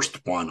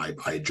first one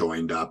I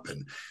joined up,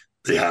 and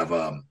they have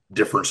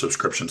different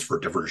subscriptions for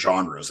different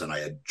genres, and I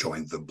had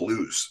joined the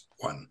blues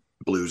one.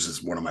 Blues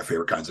is one of my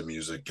favorite kinds of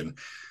music, and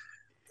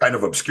kind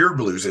of obscure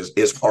blues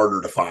is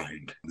harder to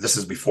find. This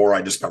is before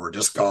I discovered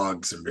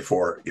Discogs, and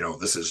before,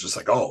 this is just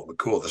like, oh,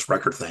 cool, this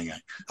record thing,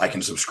 I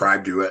can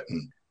subscribe to it,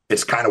 and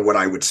it's kind of what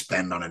I would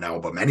spend on an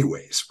album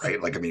anyways,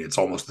 right? Like, I mean, it's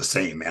almost the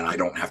same, and I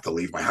don't have to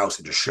leave my house.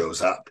 It just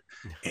shows up.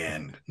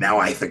 And now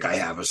I think I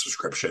have a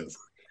subscription for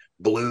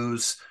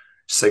blues,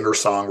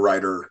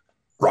 singer-songwriter,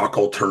 rock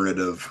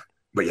alternative.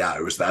 But yeah,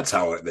 that's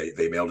how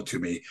they mailed it to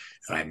me,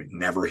 and I'm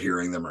never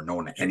hearing them or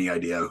knowing any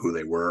idea who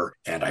they were.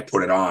 And I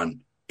put it on,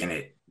 and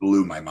it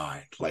blew my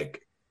mind.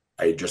 Like,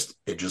 it just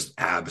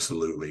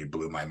absolutely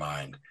blew my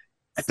mind.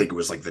 I think it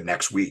was like the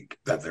next week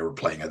that they were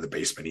playing at the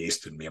Basement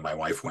East, and me and my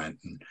wife went,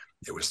 and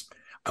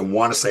I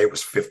want to say it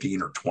was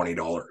 $15 or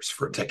 $20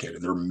 for a ticket,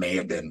 and there may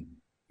have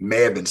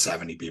been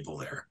 70 people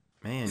there.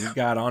 Man, you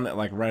got on it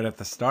like right at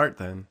the start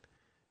then.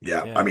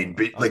 Yeah, I mean,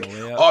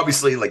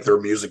 obviously, like, their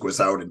music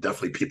was out and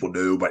definitely people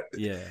knew, but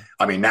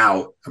I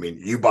mean,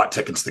 you bought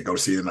tickets to go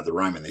see them at the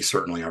Ryman. They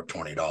certainly aren't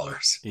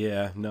 $20.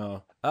 Yeah,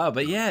 no. Oh,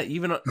 but yeah,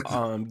 even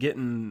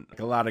getting like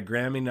a lot of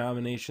Grammy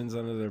nominations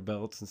under their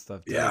belts and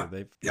stuff too. Yeah,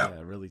 they've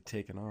really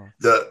taken off.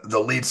 The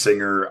lead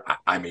singer,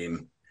 I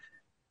mean,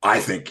 I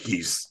think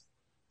he's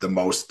the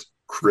most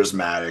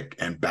charismatic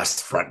and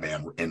best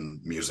frontman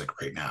in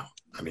music right now.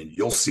 I mean,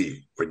 you'll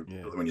see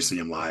when you see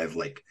him live,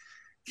 like,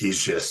 you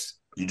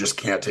just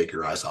can't take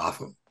your eyes off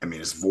him. I mean,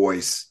 his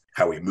voice,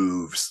 how he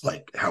moves,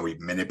 like how he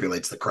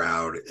manipulates the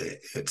crowd.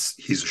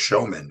 He's a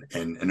showman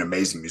and an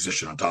amazing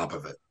musician on top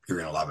of it. You're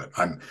going to love it.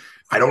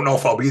 I don't know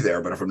if I'll be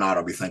there, but if I'm not,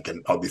 I'll be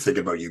thinking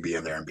about you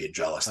being there and being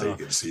jealous that you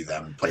get to see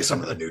them play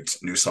some of the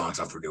new songs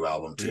off their new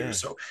album too. Yeah.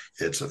 So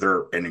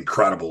they're an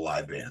incredible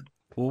live band.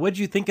 Well, what'd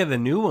you think of the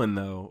new one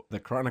though?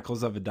 The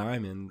Chronicles of a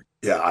Diamond.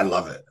 Yeah, I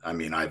love it. I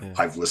mean,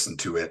 I've listened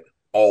to it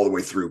all the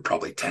way through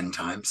probably 10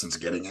 times since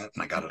getting it.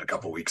 And I got it a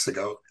couple of weeks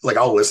ago. Like,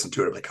 I'll listen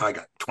to it. I'm like, I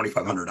got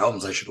 2,500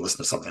 albums. I should listen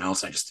to something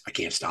else. I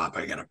can't stop.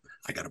 I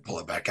gotta pull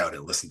it back out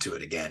and listen to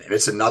it again. And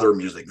it's another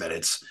music that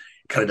it's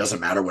kind of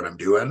doesn't matter what I'm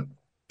doing.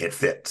 It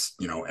fits,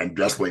 and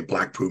definitely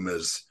Black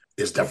Pumas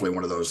is definitely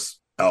one of those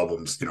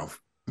albums,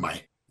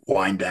 my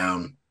wind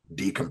down,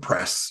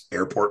 decompress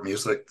airport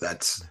music.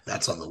 That's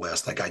on the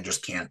list. Like, I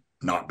just can't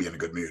not be in a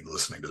good mood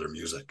listening to their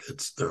music.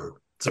 It's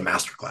a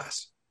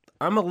masterclass.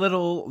 I'm a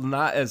little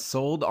not as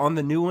sold on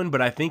the new one,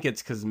 but I think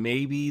it's because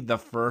maybe the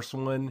first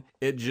one,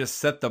 it just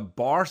set the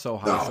bar so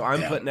high. So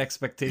I'm putting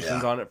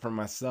expectations on it for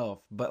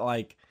myself. But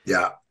like,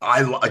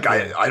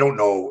 I don't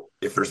know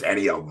if there's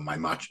any album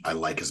I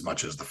like as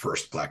much as the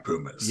first Black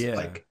Pumas. Yeah,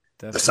 like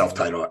definitely. The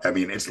self-titled. I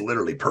mean, it's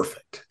literally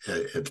perfect.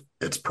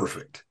 It's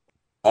perfect.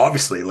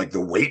 Obviously, like,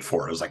 the wait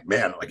for it, I was like,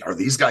 man, like, are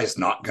these guys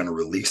not going to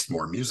release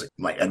more music?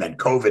 Like, and then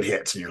COVID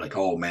hits, and you're like,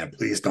 oh man,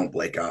 please don't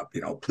break up.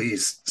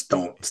 Please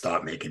don't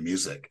stop making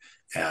music.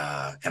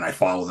 And I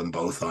follow them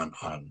both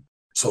on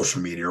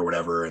social media or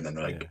whatever. And then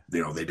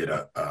they did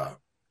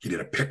he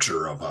did a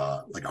picture of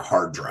like a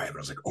hard drive, and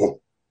I was like,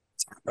 oh,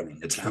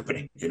 it's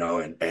happening, and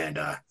then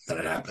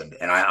it happened,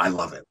 and I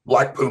love it.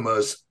 Black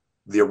Pumas,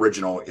 the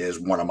original, is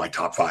one of my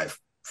top 5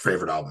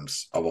 favorite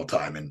albums of all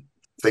time, and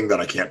thing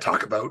that I can't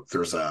talk about.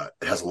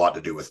 It has a lot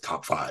to do with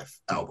top 5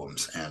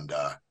 albums, and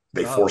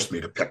they forced me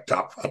to pick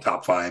a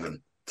top 5, and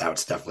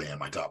that's definitely in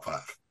my top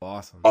 5.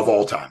 Awesome. Of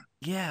all time.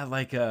 Yeah,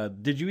 like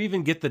did you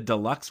even get the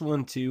deluxe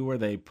one too, where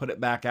they put it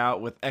back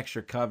out with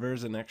extra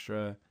covers and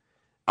extra?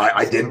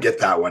 I did get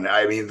that one.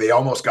 I mean, they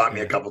almost got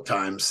me a couple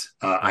times.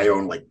 I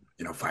own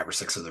 5 or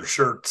 6 of their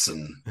shirts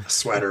and a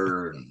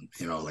sweater, and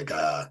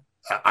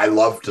I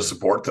love to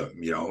support them,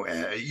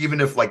 even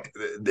if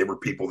they were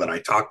people that I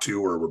talked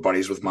to or were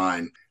buddies with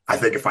mine. I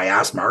think if I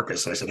asked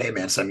Marcus, I said, hey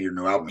man, send me your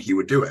new album, he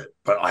would do it.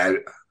 But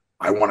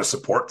I want to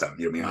support them.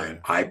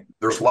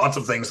 There's lots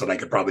of things that I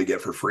could probably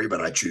get for free,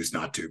 but I choose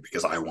not to,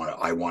 because I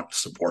want to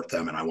support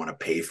them, and I want to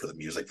pay for the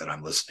music that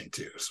I'm listening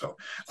to. So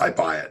I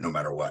buy it no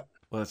matter what.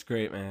 Well, that's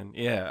great, man.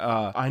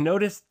 Yeah. I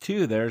noticed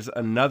too, there's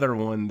another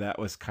one that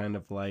was kind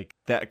of like,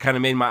 that kind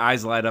of made my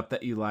eyes light up,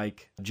 that you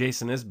like,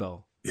 Jason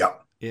Isbell. Yeah.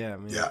 Yeah,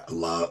 man. Yeah,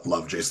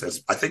 love Jason.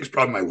 I think it's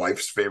probably my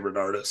wife's favorite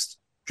artist.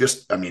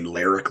 Just, I mean,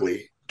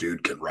 lyrically,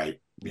 dude can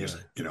write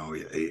music.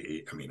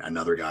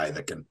 Another guy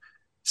that can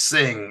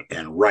sing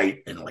and write,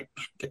 and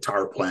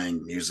guitar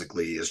playing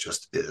musically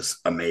is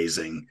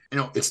amazing.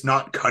 It's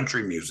not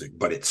country music,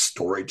 but it's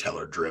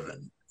storyteller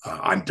driven.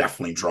 I'm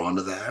definitely drawn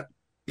to that.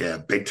 Yeah,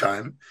 big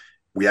time.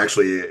 We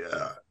actually,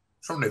 I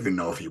don't even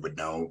know if he would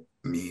know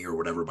me or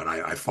whatever, but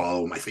I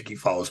follow him. I think he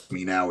follows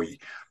me now.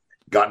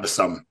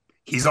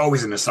 He's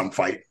always into some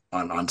fight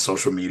on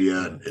social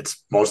media.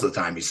 It's most of the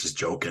time he's just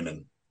joking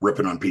and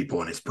ripping on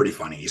people, and it's pretty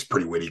funny. He's a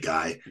pretty witty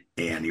guy,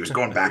 and he was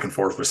going back and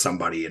forth with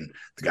somebody, and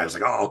the guy was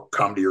like, oh, I'll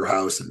come to your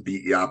house and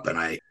beat you up. And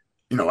I,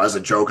 as a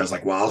joke, I was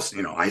like, well,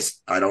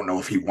 I don't know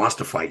if he wants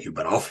to fight you,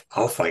 but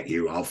I'll fight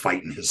you. I'll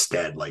fight in his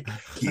stead. Like,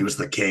 he was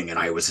the king and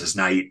I was his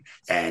knight,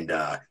 and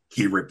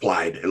he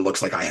replied, "It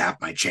looks like I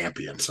have my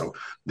champion." So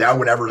now,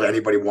 whenever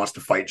anybody wants to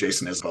fight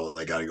Jason Isbell,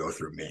 they got to go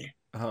through me.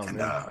 Oh, And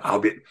man.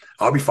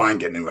 I'll be fine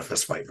getting into a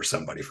fist fight for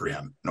somebody for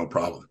him, no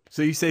problem.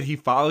 So you said he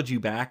followed you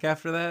back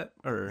after that,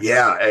 or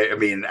Yeah, I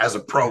mean, as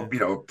a pro,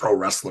 pro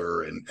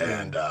wrestler, and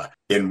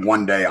in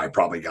one day, I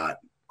probably got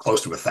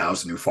close to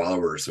 1,000 new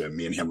followers. And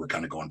me and him were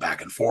kind of going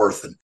back and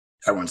forth, and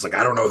everyone's like,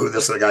 "I don't know who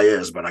this guy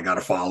is, but I got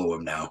to follow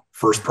him now."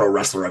 First pro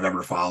wrestler I've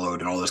ever followed,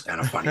 and all this kind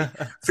of funny,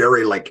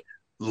 very like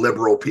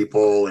liberal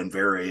people and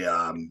very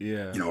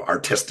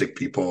artistic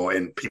people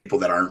and people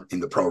that aren't in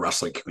the pro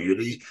wrestling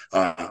community,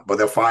 but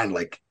they'll find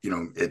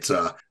it's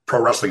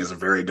pro wrestling is a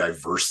very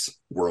diverse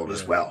world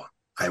as well.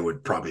 I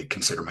would probably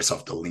consider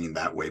myself to lean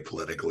that way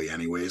politically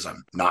anyways.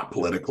 I'm not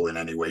political in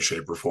any way,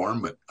 shape, or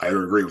form, but I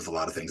agree with a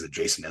lot of things that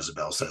Jason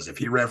Isbell says. If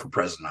he ran for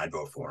president, I'd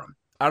vote for him.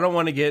 I don't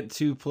want to get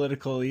too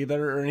political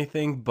either or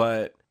anything,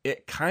 but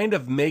it kind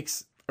of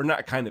makes, or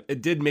not kind of,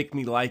 it did make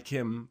me like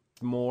him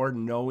more,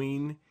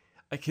 knowing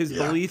like his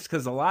beliefs,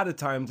 because a lot of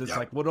times it's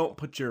like, well, don't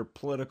put your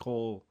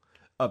political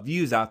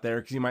views out there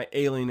because you might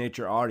alienate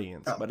your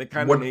audience. But it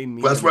kind of made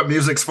me. That's what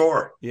music's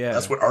for. Yeah,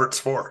 that's what art's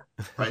for,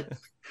 right?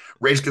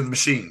 Rage Against the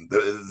Machine,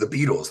 the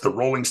Beatles, the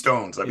Rolling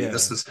Stones. I mean,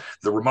 this is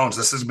the Ramones.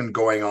 This has been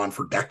going on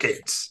for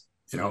decades,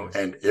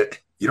 and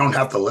you don't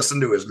have to listen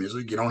to his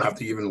music. You don't have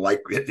to even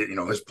like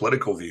his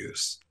political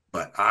views.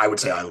 But I would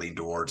say I lean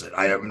towards it.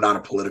 I am not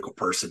a political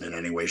person in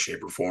any way,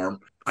 shape, or form.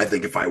 I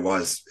think if I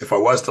was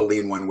to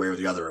lean one way or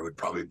the other, it would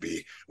probably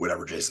be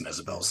whatever Jason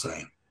Isbell's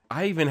saying.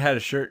 I even had a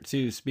shirt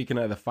too. Speaking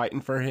of the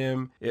fighting for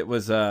him, it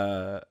was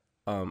I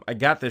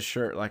got this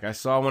shirt. Like I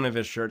saw one of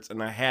his shirts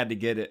and I had to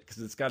get it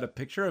because it's got a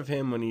picture of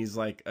him when he's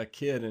like a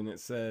kid, and it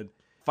said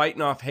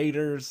 "Fighting off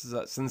haters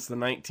since the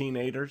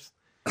 1980s."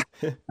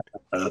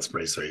 That's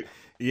pretty sweet.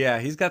 Yeah,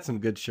 he's got some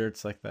good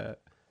shirts like that.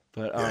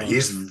 But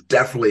he's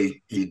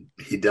definitely he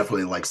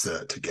definitely likes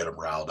to get him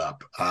riled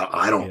up.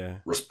 I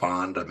don't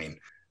respond. I mean,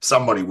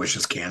 somebody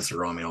wishes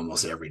cancer on me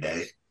almost every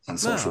day on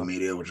social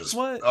media, which is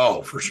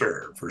for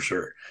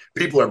sure.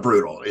 People are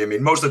brutal. I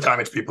mean, most of the time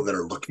it's people that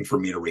are looking for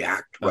me to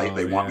react, right?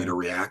 They want me to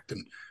react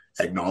and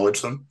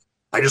acknowledge them.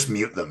 I just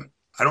mute them.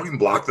 I don't even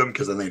block them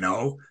because then they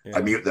know.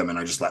 I mute them and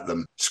I just let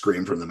them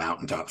scream from the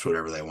mountaintops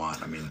whatever they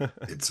want. I mean,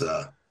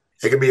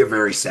 it can be a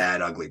very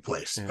sad, ugly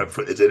place, but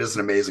it is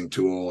an amazing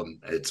tool,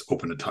 and it's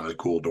opened a ton of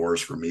cool doors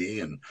for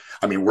me. And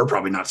I mean, we're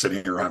probably not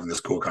sitting here having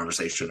this cool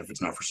conversation if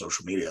it's not for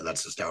social media.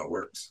 That's just how it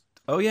works.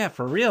 Oh yeah,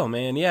 for real,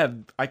 man. Yeah,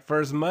 like for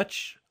as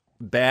much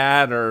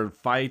bad or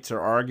fights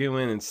or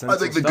arguing and I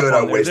think the good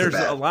outweighs the bad.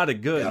 There's a lot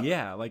of good.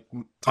 Yeah, like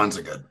tons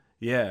of good.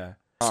 Yeah,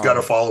 just got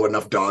to follow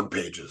enough dog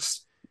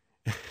pages.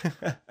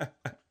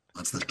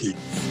 That's the key.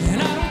 And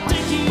I don't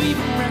think you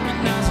even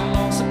recognize a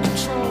loss of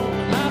control.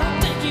 And I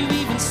don't think you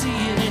even see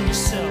it in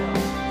yourself.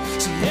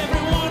 See,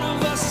 every one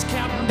of us is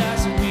counting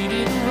dice and we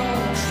didn't roll.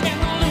 And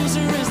the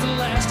loser is the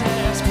last to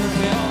ask for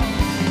help.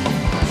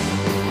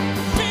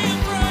 Be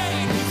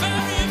afraid,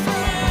 very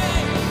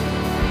afraid.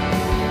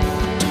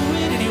 Do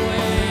it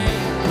anyway.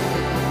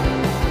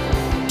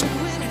 Do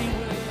it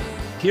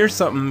anyway. Here's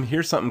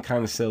something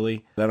kind of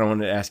silly that I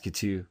wanted to ask you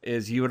too.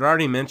 Is you had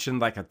already mentioned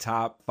like a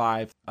top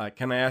 5.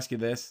 Can I ask you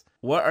this?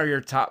 What are your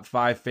top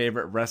 5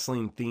 favorite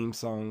wrestling theme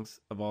songs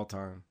of all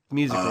time?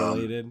 Music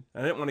related.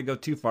 I didn't want to go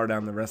too far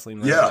down the wrestling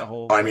rabbit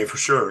hole. I mean, for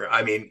sure.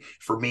 I mean,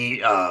 for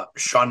me,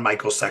 Shawn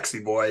Michaels, Sexy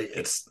Boy,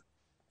 it's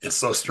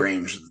so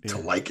strange to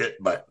like it,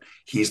 but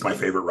he's my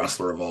favorite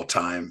wrestler of all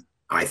time.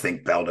 I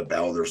think bell to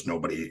bell, there's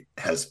nobody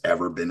has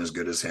ever been as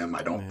good as him.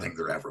 I don't think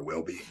there ever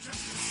will be.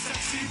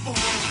 Sexy boy.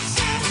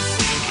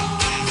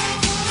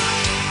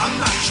 I'm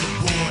not your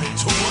boy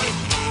toy.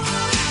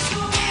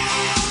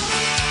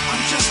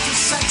 I'm just a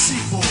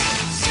sexy boy.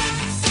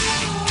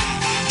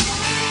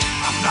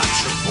 I'm not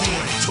your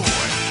boy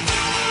toy.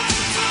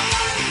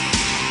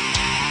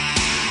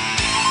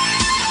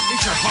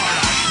 Ain't your heart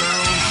out,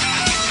 girls?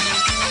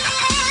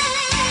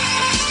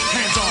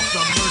 Hands off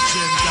the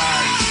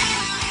merchandise.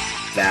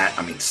 That,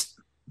 I mean,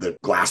 the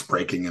glass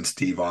breaking and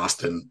Steve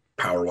Austin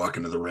power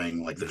walking to the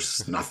ring, like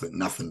there's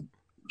nothing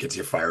gets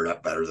you fired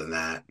up better than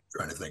that. I'm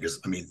trying to think,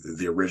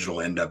 the original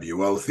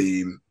NWO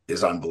theme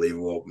is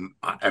unbelievable.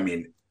 I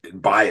mean,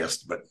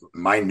 biased, but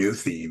my new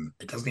theme,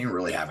 it doesn't even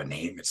really have a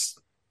name. It's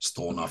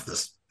stolen off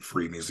this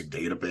free music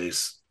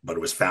database, but it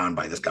was found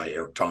by this guy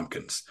Eric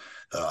Tompkins,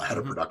 head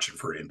of production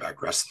for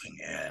Impact Wrestling,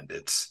 and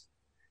it's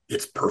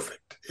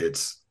perfect.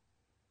 It's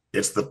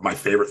my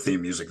favorite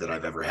theme music that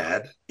I've ever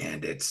had,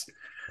 and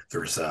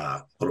there's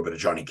a little bit of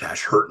Johnny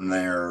Cash hurt in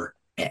there.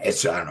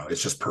 It's, I don't know,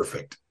 it's just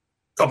perfect.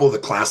 A couple of the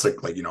classic,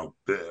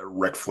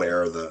 Ric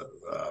Flair, the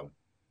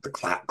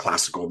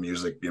classical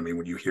music. I mean,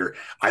 when you hear,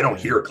 I don't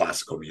hear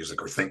classical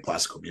music or think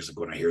classical music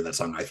when I hear that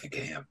song. I think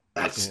of him.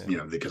 That's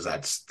because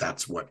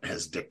that's what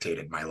has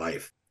dictated my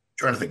life. I'm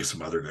trying to think of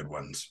some other good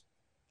ones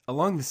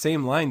along the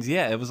same lines.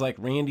 Yeah, it was like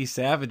Randy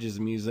Savage's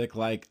music.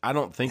 Like I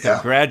don't think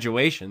of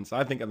Graduations.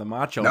 I think of the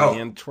Macho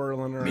Man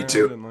twirling around. Me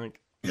too.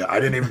 And I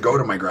didn't even go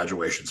to my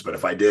graduations, but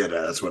if I did,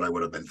 that's what I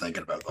would have been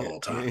thinking about the whole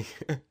time.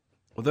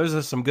 Well, those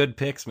are some good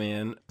picks,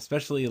 man.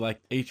 Especially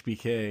like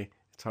HBK.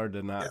 It's hard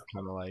to not Yeah.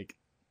 kind of like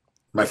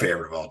My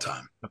favorite of all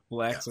time.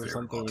 flex Yeah, or favorite of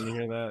something all when you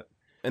time. hear that.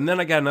 And then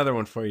I got another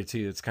one for you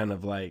too. It's kind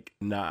of like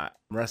not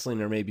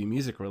wrestling or maybe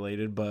music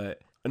related, but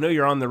I know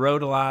you're on the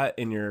road a lot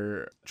and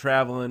you're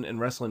traveling and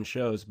wrestling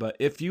shows. But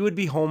if you would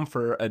be home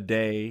for a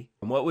day,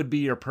 what would be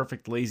your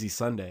perfect lazy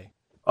Sunday?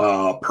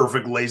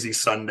 Perfect lazy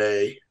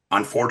Sunday.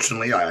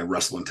 Unfortunately, I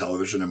wrestle in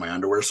television in my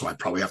underwear, so I'd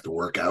probably have to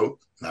work out.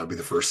 That would be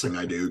the first thing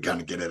I do, kind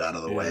of get it out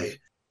of the Yeah.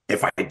 way.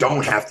 If I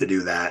don't have to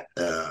do that,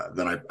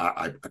 then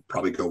I'd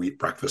probably go eat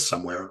breakfast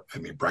somewhere. I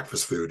mean,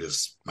 breakfast food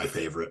is my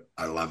favorite.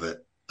 I love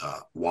it.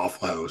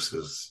 Waffle House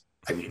is,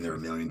 I've eaten there a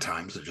million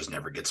times. It just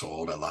never gets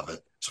old. I love it.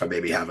 So I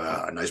maybe have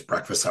a nice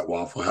breakfast at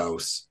Waffle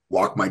House,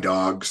 walk my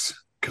dogs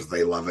because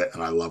they love it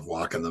and I love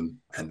walking them.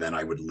 And then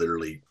I would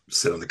literally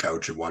sit on the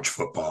couch and watch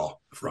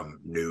football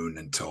from noon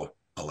until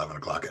 11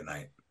 o'clock at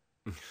night.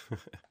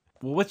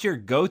 Well, what's your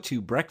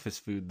go-to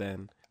breakfast food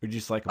then? Or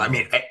just like I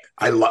mean,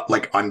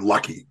 I'm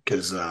lucky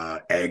because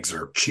eggs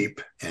are cheap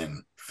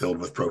and filled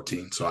with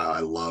protein. So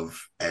I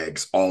love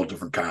eggs, all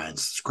different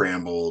kinds,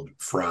 scrambled,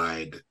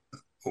 fried,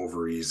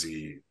 over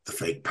easy, the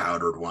fake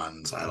powdered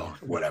ones.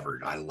 Whatever.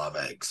 I love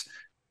eggs.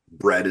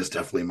 Bread is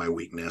definitely my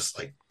weakness,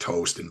 like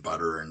toast and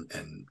butter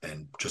and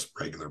just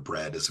regular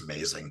bread is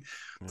amazing.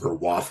 For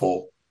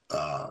waffle,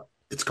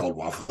 it's called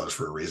Waffle House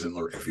for a reason.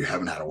 Or if you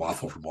haven't had a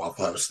waffle from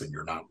Waffle House, then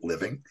you're not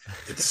living.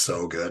 It's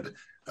so good.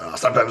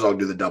 Sometimes I'll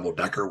do the double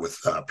decker with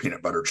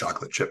peanut butter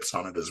chocolate chips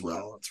on it as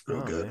well. It's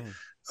real good.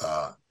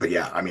 But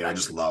yeah, I mean, I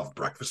just love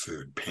breakfast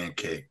food,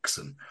 pancakes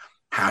and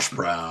hash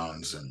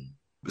browns and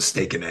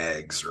steak and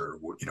eggs or,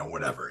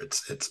 whatever.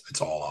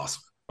 It's all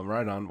awesome.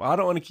 Right on. Well, I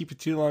don't want to keep you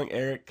too long,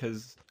 Eric,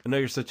 because I know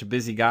you're such a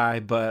busy guy,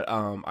 but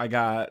I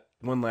got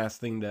one last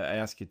thing to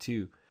ask you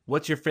too.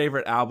 What's your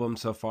favorite album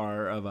so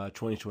far of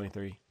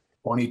 2023?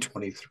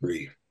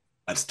 2023.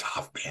 That's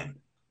tough, man.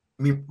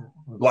 I mean,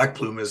 Black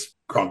Pluma's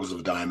Chronicles of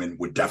a Diamond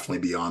would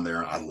definitely be on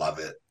there. I love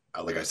it.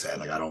 Like I said,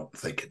 I don't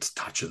think it's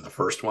touching the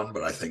first one,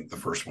 but I think the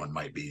first one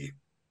might be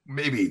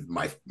maybe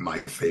my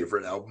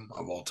favorite album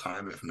of all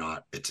time. If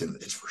not,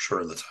 it's for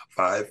sure in the top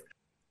 5.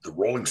 The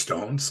Rolling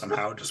Stones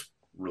somehow just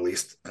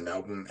released an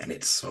album and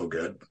it's so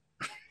good.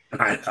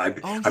 I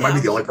might be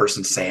the only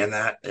person saying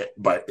that,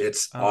 but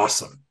it's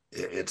awesome.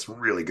 It's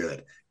really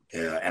good.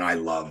 And I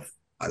love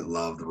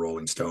the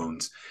Rolling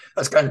Stones.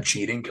 That's kind of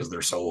cheating because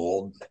they're so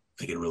old.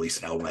 They can release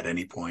an album at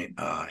any point,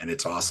 and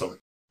it's awesome.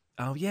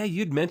 Oh yeah,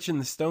 you'd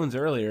mentioned the Stones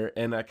earlier,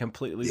 and I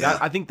completely. Yeah.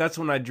 I think that's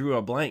when I drew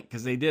a blank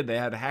because they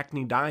had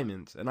Hackney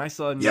Diamonds, and I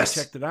still hadn't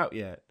checked it out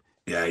yet.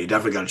 Yeah, you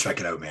definitely got to check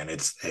it out, man.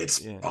 It's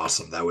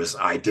awesome.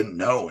 I didn't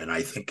know, and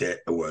I think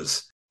it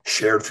was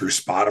shared through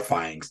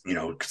Spotify.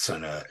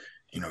 Kind of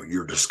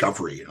your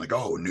discovery, like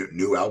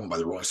new album by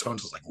the Rolling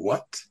Stones. I was like,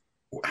 what?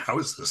 How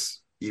is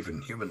this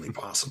even humanly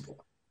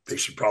possible? They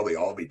should probably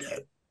all be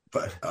dead.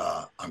 But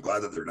I'm glad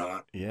that they're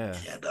not. Yeah.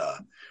 And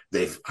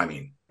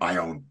I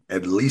own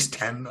at least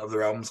 10 of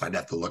their albums. I'd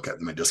have to look at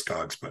my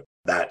Discogs, but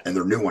and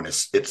their new one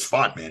it's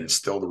fun, man. It's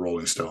still the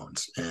Rolling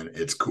Stones and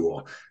it's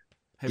cool.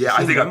 Have you seen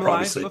I think them I'd probably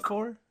live say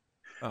before?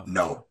 Oh.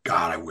 No,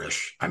 God, I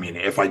wish. I mean,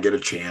 if I get a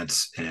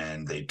chance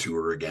and they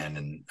tour again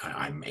and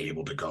I'm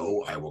able to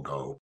go, I will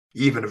go.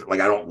 Even if I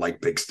don't like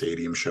big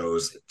stadium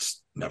shows, it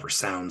never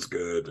sounds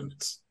good and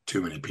it's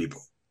too many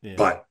people. Yeah.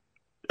 But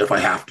if I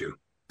have to,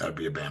 that'd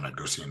be a band I'd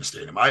go see in the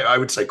stadium. I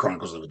would say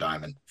Chronicles of a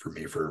Diamond for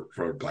me for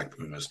Black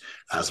Pumas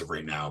as of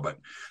right now, but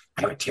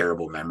I have a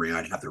terrible memory.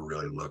 I'd have to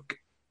really look.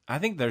 I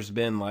think there's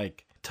been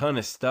like a ton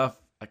of stuff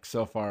like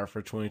so far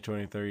for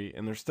 2023,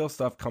 and there's still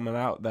stuff coming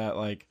out that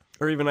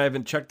or even I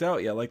haven't checked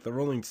out yet, like the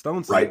Rolling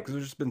Stones, right? Because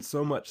there's just been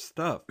so much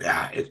stuff.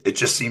 Yeah, it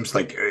just seems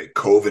like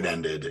COVID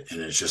ended,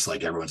 and it's just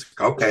like everyone's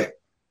like, okay,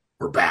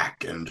 we're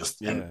back, and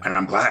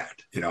I'm glad,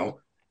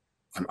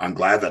 I'm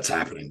glad that's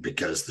happening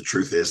because the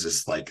truth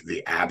is like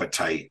the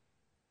appetite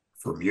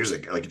for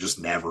music, like it just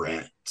never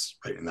ends,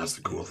 right? And that's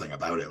the cool thing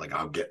about it. Like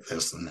I'll get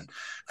this, and then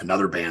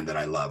another band that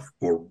I love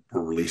will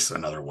release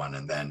another one,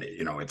 and then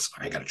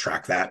I got to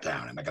track that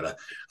down, and I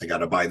got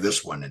to buy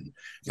this one, and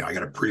I got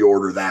to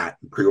pre-order that,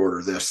 and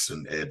pre-order this,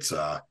 and it's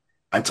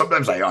and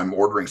sometimes I'm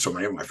ordering so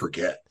many of them I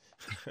forget,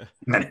 and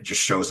then it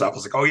just shows up. I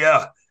was like, oh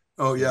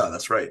yeah,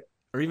 that's right.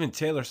 Or even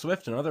Taylor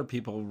Swift and other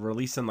people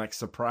releasing like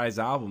surprise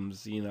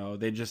albums.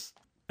 They just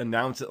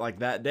announce it like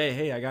that day.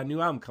 Hey, I got a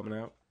new album coming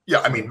out.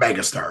 Yeah, I mean,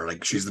 megastar,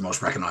 like she's the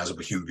most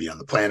recognizable human being on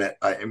the planet.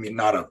 I'm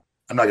not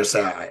gonna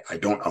say I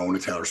don't own a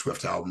Taylor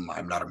Swift album.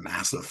 I'm not a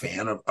massive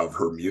fan of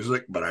her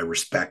music, but I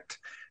respect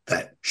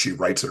that she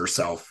writes it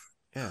herself.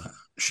 Yeah,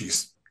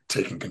 she's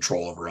taking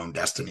control of her own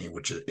destiny,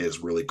 which is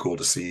really cool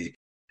to see.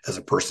 As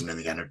a person in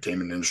the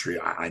entertainment industry,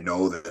 I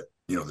know that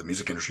the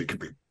music industry can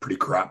be pretty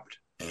corrupt,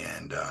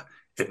 and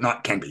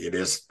it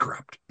is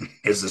corrupt.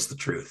 Is this the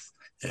truth?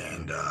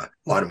 And a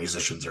lot of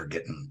musicians are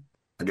getting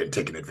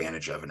taken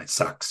advantage of, and it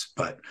sucks.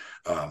 But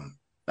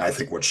I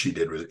think what she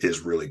did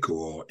is really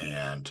cool,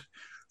 and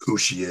who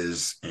she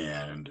is.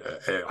 And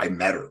I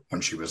met her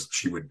when she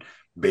would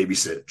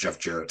babysit Jeff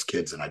Jarrett's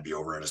kids, and I'd be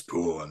over at his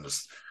pool, and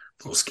this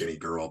little skinny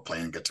girl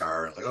playing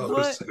guitar. Like, oh,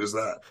 What? who's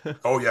that?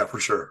 Oh yeah, for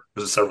sure. It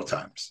was several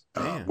times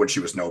Damn. when she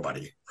was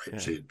nobody.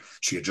 Right? Yeah.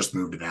 She had just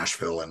moved to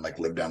Nashville and like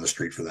lived down the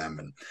street for them,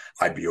 and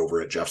I'd be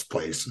over at Jeff's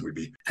place, and we'd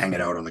be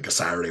hanging out on like a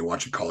Saturday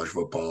watching college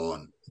football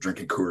and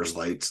drinking Coors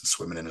Lights and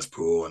swimming in his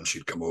pool. And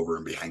she'd come over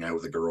and be hanging out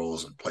with the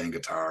girls and playing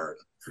guitar. And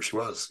here she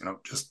was, you know,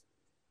 just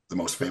the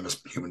most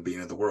famous human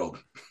being in the world.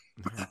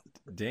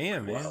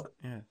 Damn, man. Wild.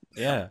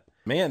 Yeah.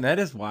 Man, that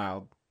is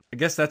wild. I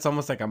guess that's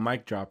almost like a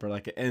mic drop or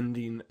like an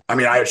ending. I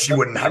mean, she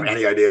wouldn't have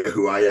any idea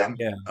who I am.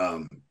 Yeah.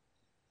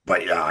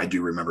 But yeah, I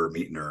do remember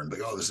meeting her and be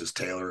like, oh, this is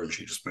Taylor, and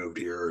she just moved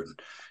here, and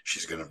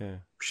she's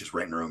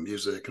writing her own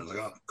music. And I was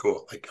like, oh,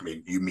 cool. Like, I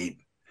mean, you meet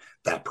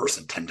that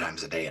person 10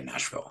 times a day in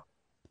Nashville.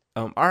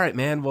 All right,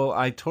 man. Well,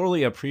 I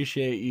totally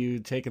appreciate you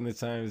taking the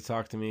time to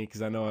talk to me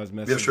because I know I was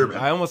messing. Yeah, sure, with you.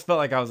 man. I almost felt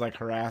like I was like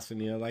harassing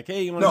you, like,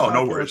 hey, you want to No, talk?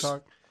 no You wanna worries.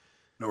 talk?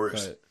 No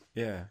worries. But,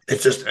 yeah.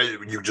 It's just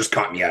you just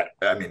caught me at.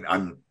 I mean,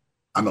 I'm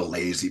a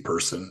lazy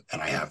person,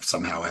 and I have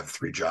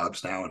 3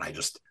 jobs now, and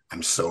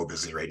I'm so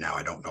busy right now.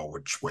 I don't know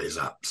which way's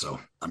up. So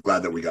I'm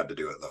glad that we got to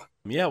do it, though.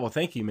 Yeah. Well,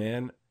 thank you,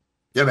 man.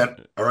 Yeah, man.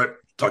 All right.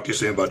 Talk to you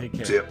soon, bud. Take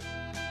care. See ya.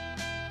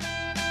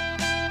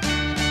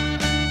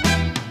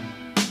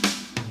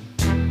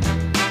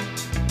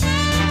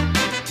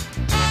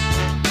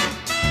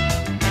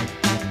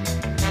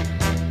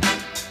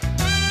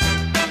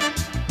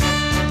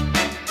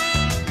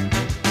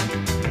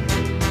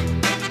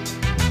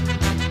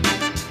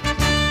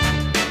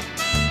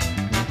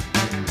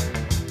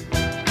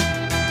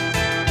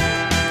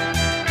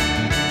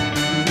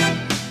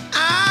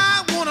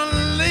 I wanna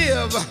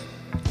live,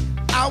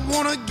 I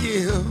wanna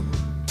give.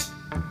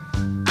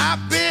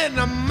 I've been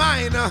a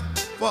miner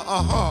for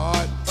a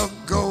heart of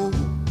gold.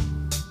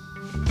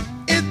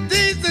 It's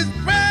this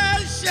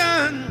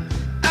expression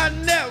I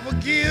never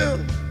give.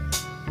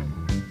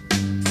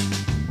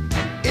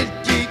 It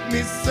keeps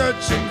me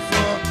searching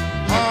for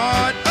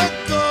heart of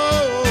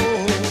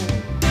gold,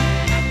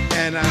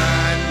 and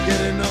I'm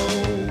getting old.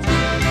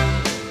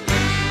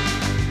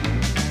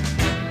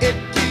 It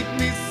keeps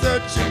me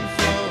searching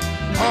for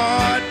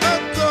heart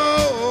of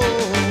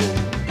gold,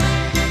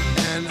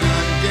 and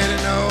I'm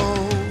getting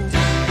old.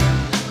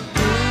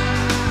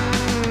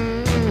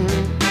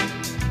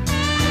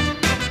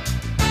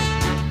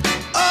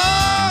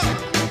 Oh,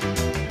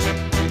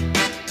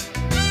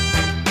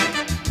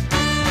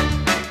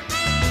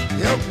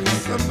 help me,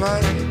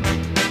 somebody.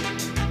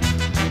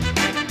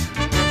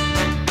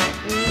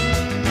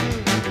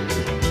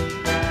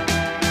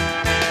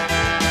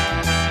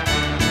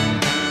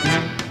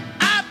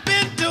 I've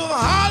been to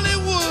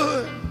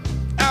Hollywood,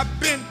 I've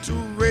been to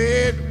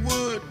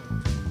Redwood.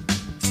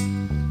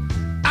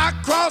 I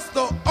crossed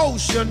the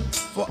ocean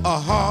for a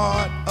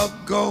heart of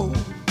gold.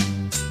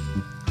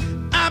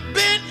 I've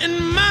been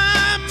in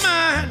my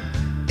mind,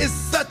 it's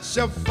such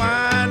a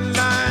fine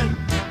line.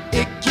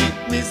 It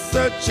keeps me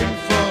searching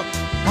for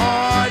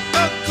heart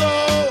of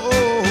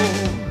gold,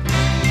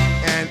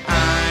 and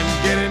I'm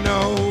getting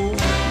old.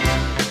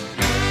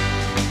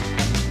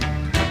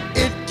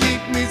 It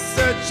keeps me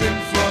searching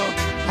for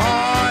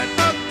heart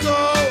of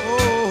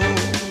gold,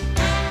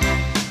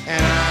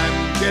 and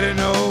I'm getting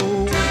old.